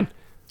 I can.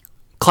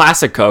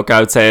 Classic Coke, I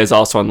would say, is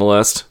also on the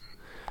list.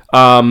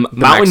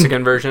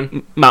 Mexican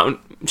version?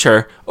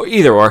 Sure. Or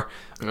either or.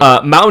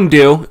 Mountain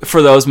Dew,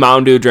 for those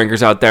Mountain Dew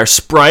drinkers out there.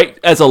 Sprite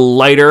as a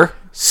lighter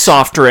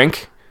soft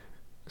drink.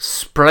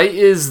 Sprite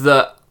is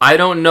I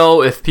don't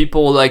know if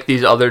people like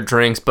these other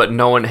drinks, but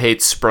no one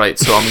hates Sprite,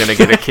 so I'm going to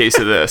get a case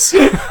of this.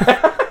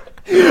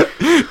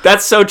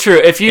 That's so true.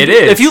 If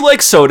you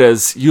like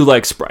sodas, you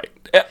like Sprite.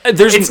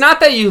 It's not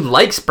that you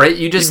like Sprite,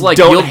 you just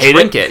you'll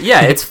drink it.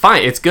 Yeah, it's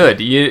fine. It's good.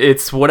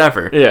 It's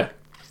whatever. Yeah.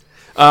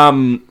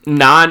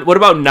 What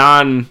about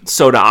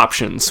non-soda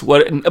options?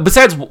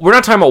 Besides, we're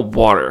not talking about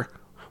water.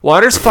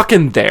 Water's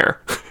fucking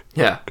there.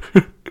 Yeah.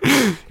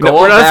 No,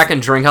 Go back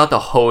and drink out the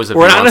hose. If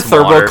We're you not in want a some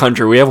third water. world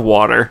country. We have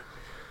water.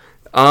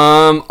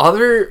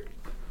 Other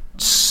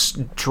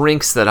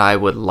drinks that I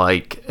would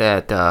like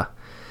at.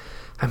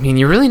 I mean,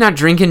 you're really not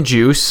drinking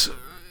juice.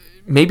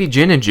 Maybe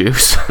gin and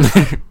juice.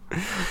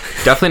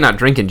 Definitely not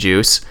drinking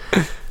juice.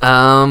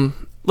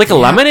 Like a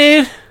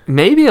lemonade?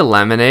 Maybe a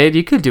lemonade.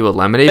 You could do a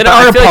lemonade. And but I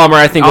Arnold feel Palmer,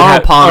 I think, would Arnold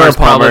have- Palmer is Arnold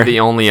Palmer. probably the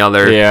only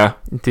other. Yeah.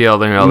 The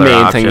other Main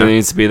option. thing that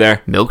needs to be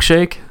there.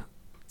 Milkshake.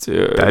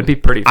 Dude. That'd be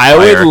pretty. I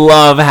fire. would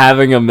love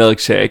having a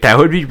milkshake. That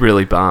would be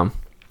really bomb.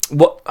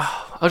 What?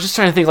 I was just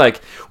trying to think,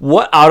 like,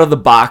 what out of the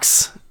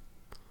box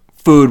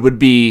food would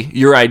be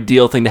your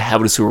ideal thing to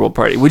have at a Super Bowl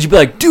party? Would you be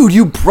like, dude,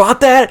 you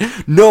brought that?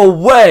 No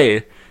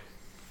way.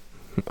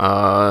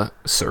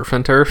 Surf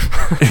and turf.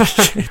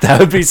 That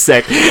would be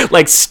sick.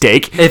 Like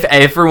steak. If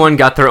everyone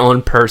got their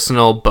own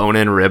personal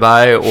bone-in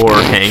ribeye or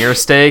hanger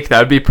steak, that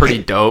would be pretty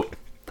dope.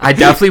 I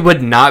definitely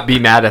would not be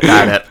mad at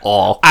that at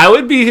all. I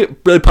would be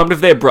really pumped if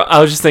they brought. I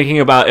was just thinking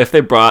about if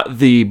they brought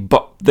the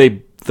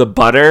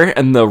butter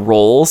and the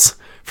rolls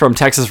from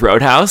Texas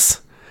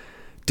Roadhouse.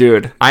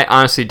 Dude, I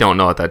honestly don't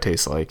know what that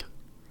tastes like.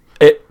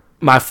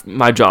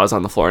 my jaw's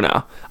on the floor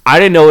now. I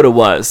didn't know what it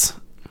was.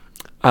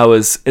 I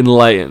was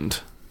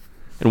enlightened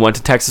and went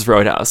to Texas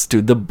Roadhouse.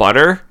 Dude, the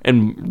butter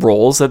and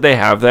rolls that they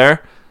have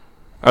there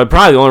are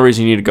probably the only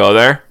reason you need to go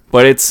there.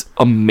 But it's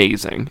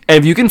amazing. And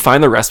if you can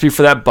find the recipe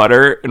for that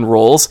butter and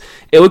rolls,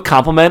 it would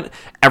complement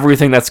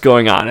everything that's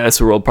going on at a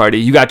Super Bowl party.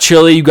 You got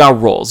chili, you got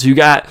rolls. You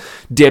got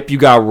dip, you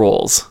got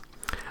rolls.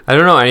 I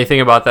don't know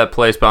anything about that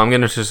place, but I'm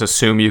going to just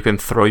assume you can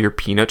throw your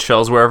peanut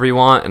shells wherever you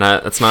want, and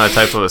that's not a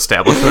type of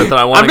establishment that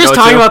I want to go to. I'm just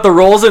talking about the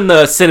rolls and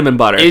the cinnamon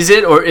butter. Is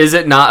it or is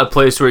it not a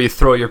place where you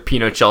throw your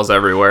peanut shells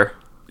everywhere?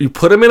 You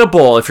put them in a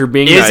bowl if you're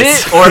being Is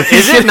nice. it or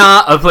is it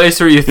not a place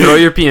where you throw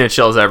your peanut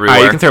shells everywhere?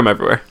 All right, you can throw them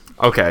everywhere.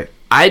 Okay.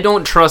 I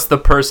don't trust the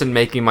person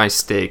making my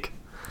steak.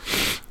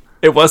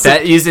 It wasn't.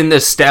 That is in the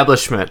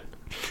establishment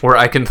where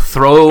I can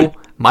throw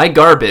my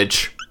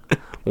garbage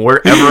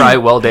wherever I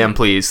well damn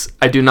please.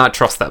 I do not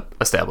trust that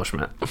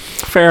establishment.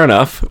 Fair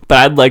enough. But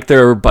I'd like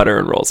their butter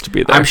and rolls to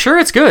be there. I'm sure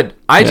it's good.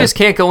 I just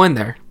can't go in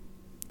there.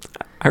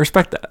 I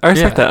respect that. I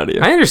respect that out of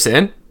you. I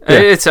understand.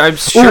 Yeah. I'm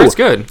sure Ooh. it's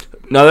good.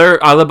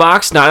 Another out of the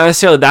box, not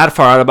necessarily that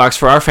far out of the box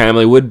for our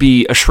family, would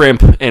be a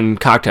shrimp and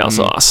cocktail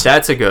sauce.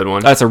 That's a good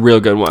one. That's a real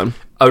good one.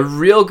 A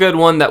real good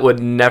one that would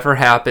never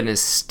happen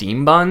is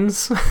steam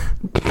buns.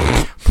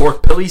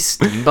 Pork belly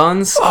steam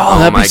buns. Oh,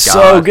 that'd be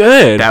so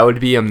good. That would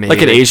be amazing.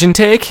 Like an Asian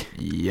take?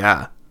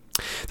 Yeah.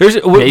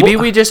 Maybe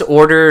We just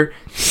order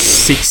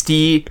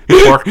 60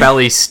 pork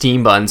belly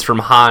steam buns from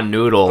Han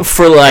Noodle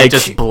for like and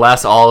just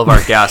bless all of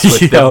our guests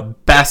with Yeah. the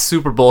best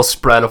Super Bowl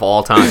spread of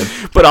all time.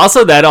 But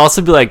also that'd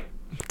also be like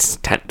it's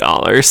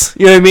 $10.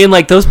 You know what I mean?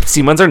 Like those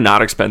steam buns are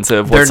not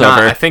expensive They're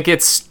whatsoever. not. I think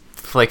it's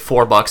like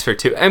 $4 for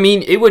two. I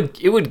mean, it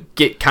would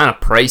get kind of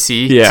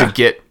pricey Yeah. to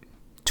get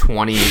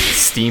 20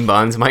 steam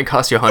buns. It might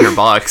cost you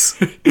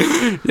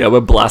 $100. Yeah,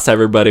 but bless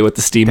everybody with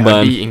the steam That'd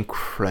bun. be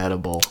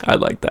incredible. I'd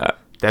like that.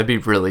 That'd be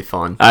really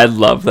fun. I'd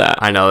love that.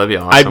 I know, that'd be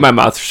awesome. My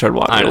mouth started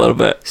watering a little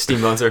bit.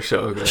 Steam buns are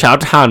so good. Shout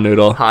out to Han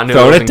Noodle. Han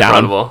Noodle Throwing is it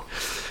down. incredible.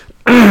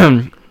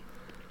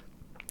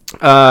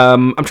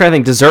 I'm trying to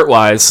think dessert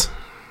wise.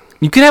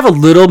 You can have a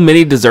little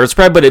mini dessert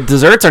spread, but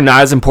desserts are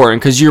not as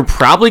important because you're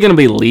probably going to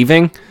be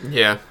leaving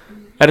Yeah.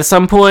 at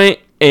some point,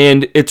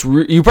 and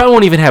you probably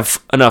won't even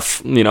have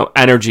enough,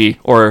 energy,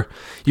 or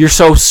you're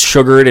so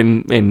sugared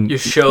and You're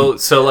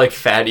so like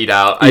fattied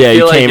out. Yeah, I you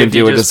feel can't like even if do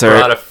you a just dessert.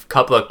 brought a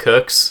couple of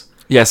cooks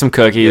yeah, some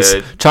cookies,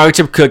 Good. chocolate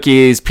chip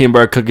cookies, peanut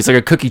butter cookies, like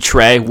a cookie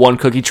tray, one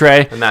cookie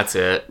tray, and that's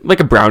it. like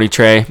a brownie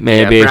tray,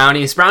 maybe. Yeah,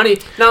 brownie.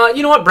 No,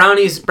 you know what?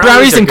 Brownies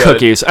Brownies are and good.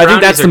 cookies. I think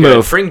Brownies that's the are good.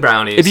 move. Bring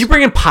brownies. If you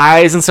bring in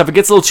pies and stuff, it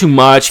gets a little too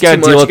much. You got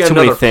to deal with too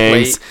many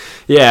things.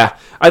 Yeah,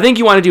 I think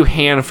you want to do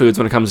hand foods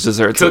when it comes to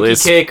desserts. At cookie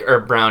least cake or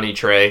brownie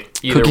tray.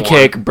 Either cookie one.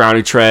 cake,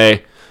 brownie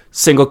tray,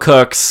 single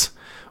cooks,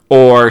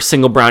 or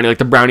single brownie, like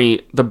the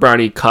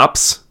brownie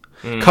cups.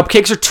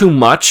 Cupcakes are too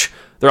much.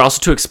 They're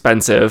also too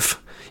expensive.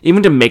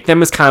 Even to make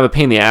them is kind of a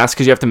pain in the ass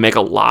because you have to make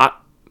a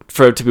lot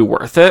for it to be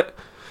worth it.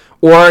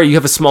 Or you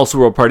have a small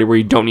Super Bowl party where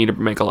you don't need to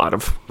make a lot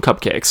of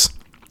cupcakes.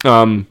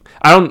 I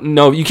don't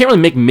know. You can't really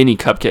make mini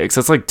cupcakes.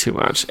 That's like too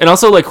much. And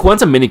also, like, who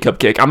wants a mini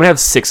cupcake? I'm gonna have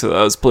 6 of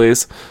those,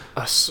 please.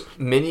 A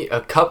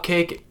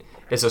cupcake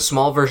is a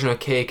small version of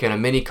cake, and a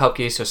mini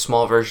cupcake is a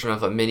small version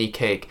of a mini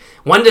cake.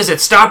 When does it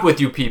stop with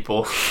you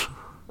people?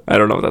 I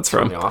don't know what that's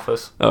From from. The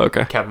Office. Oh,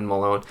 okay. Kevin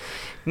Malone.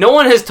 No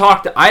one has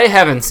talked. I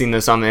haven't seen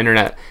this on the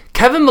internet.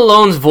 Kevin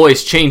Malone's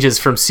voice changes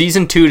from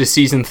season 2 to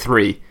season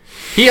 3.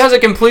 He has a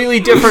completely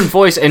different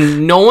voice,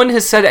 and no one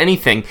has said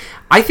anything.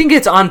 I think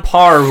it's on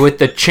par with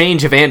the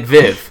change of Aunt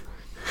Viv.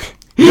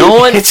 No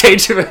one.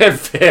 Change of Aunt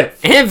Viv.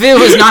 Aunt Viv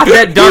was not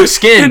that dark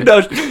skinned.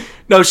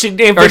 No, she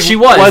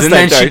was, and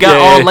then she got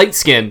all light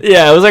skinned.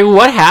 Yeah, I was like,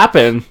 what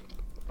happened?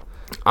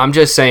 I'm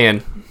just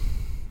saying.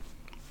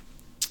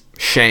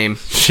 Shame.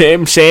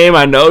 Shame,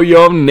 I know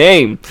your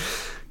name.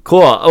 Cool.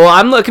 Well,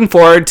 I'm looking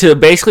forward to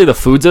basically the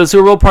foods of the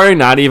Super Bowl party,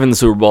 not even the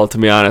Super Bowl, to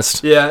be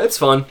honest. Yeah, it's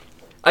fun.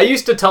 I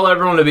used to tell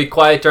everyone to be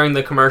quiet during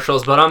the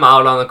commercials, but I'm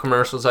out on the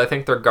commercials. I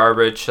think they're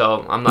garbage,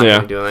 so I'm not going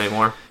to do it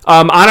anymore.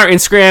 On our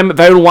Instagram,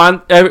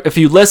 if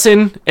you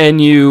listen and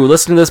you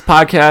listen to this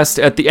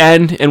podcast at the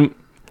end, and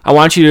I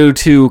want you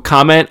to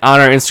comment on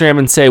our Instagram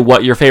and say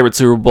what your favorite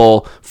Super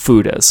Bowl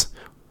food is.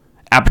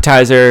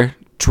 Appetizer,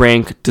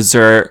 drink,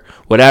 dessert,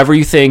 whatever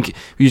you think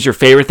is your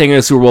favorite thing at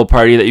a Super Bowl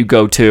party that you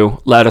go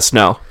to. Let us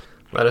know.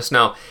 Let us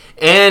know.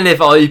 And if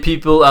all you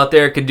people out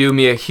there could do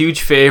me a huge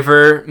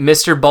favor,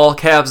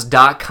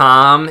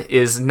 MrBallcaps.com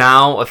is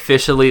now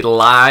officially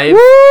live. Woo!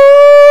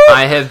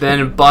 I have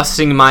been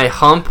busting my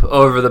hump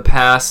over the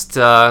past,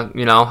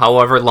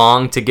 however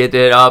long to get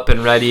it up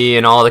and ready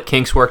and all the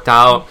kinks worked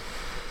out.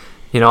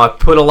 I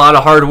put a lot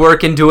of hard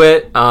work into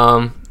it.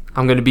 I'm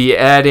going to be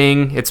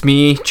adding, it's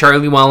me,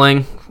 Charlie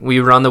Welling. We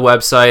run the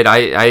website.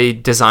 I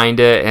designed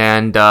it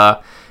and,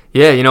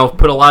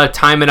 put a lot of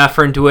time and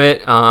effort into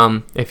it.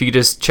 If you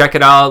just check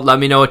it out, let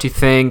me know what you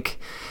think.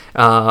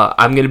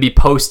 I'm going to be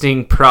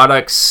posting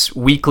products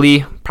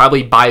weekly,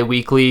 probably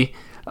bi-weekly.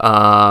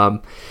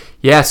 So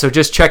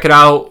just check it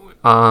out.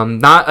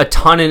 Not a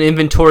ton in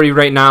inventory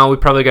right now. We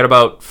probably got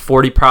about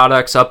 40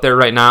 products up there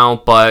right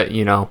now, but,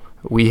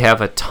 we have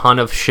a ton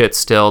of shit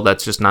still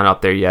that's just not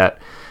up there yet.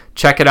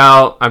 Check it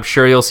out. I'm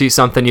sure you'll see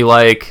something you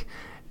like.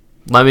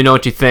 Let me know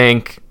what you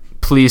think.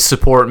 Please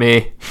support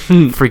me.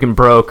 Freaking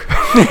broke.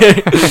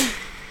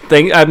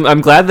 I'm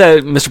glad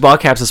that Mr.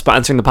 Ballcaps is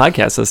sponsoring the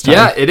podcast this time.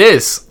 Yeah, it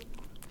is.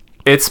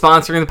 It's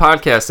sponsoring the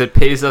podcast. It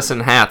pays us in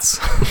hats.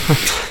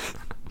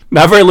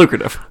 Not very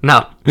lucrative.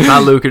 No,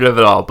 not lucrative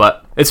at all,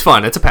 but it's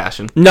fun. It's a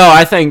passion. No,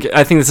 I think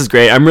this is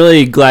great. I'm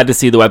really glad to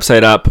see the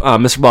website up.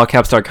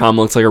 MrBallcaps.com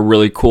looks like a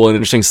really cool and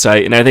interesting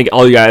site, and I think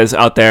all you guys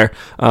out there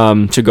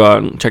should go out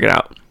and check it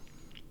out.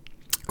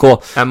 Cool.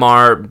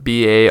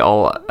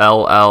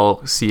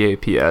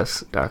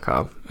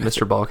 MrBallcaps.com.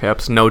 Mr.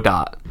 Ballcaps. No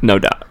dot. No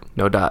dot.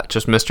 No dot.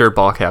 Just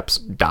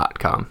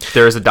MrBallcaps.com.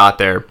 There is a dot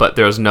there, but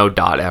there's no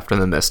dot after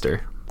the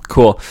Mr.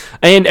 Cool.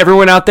 And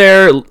everyone out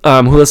there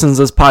who listens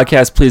to this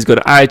podcast, please go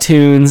to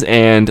iTunes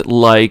and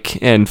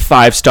like and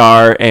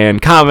 5-star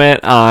and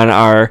comment on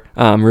our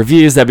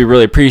reviews. That'd be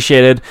really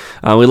appreciated.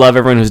 We love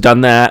everyone who's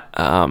done that.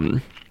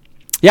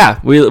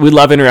 We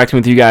love interacting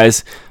with you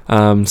guys.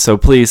 So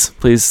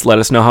please let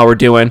us know how we're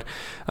doing.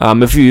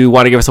 If you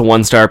want to give us a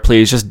 1-star,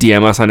 please just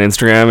DM us on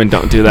Instagram and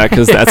don't do that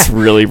because that's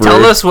really rude.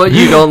 Tell us what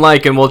you don't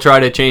like and we'll try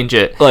to change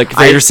it. Like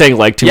Fraser's saying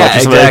like too much. Yeah,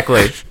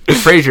 exactly.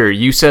 Fraser,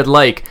 you said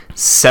like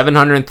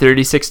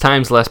 736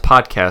 times less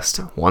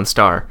podcast. 1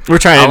 star. We're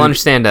trying. I'll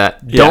understand that.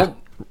 Yeah.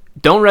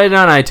 Don't write it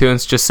on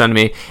iTunes. Just send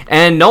me.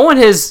 And no one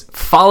has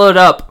followed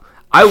up.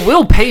 I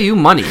will pay you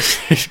money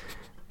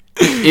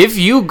if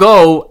you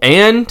go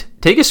and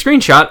take a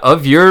screenshot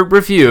of your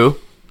review.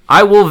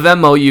 I will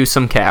Venmo you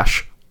some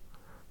cash.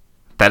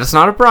 That is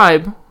not a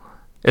bribe.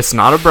 It's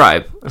not a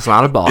bribe. It's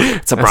not a ball.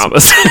 It's a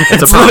promise.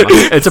 It's a promise.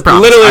 It's a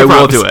promise. Literally, I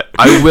will do it.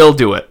 I will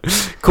do it.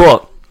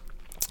 Cool.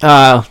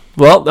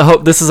 Well, I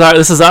hope this is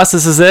us.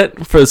 This is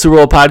it for the Super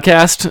Bowl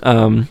podcast.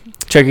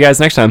 Check you guys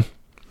next time.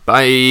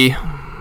 Bye.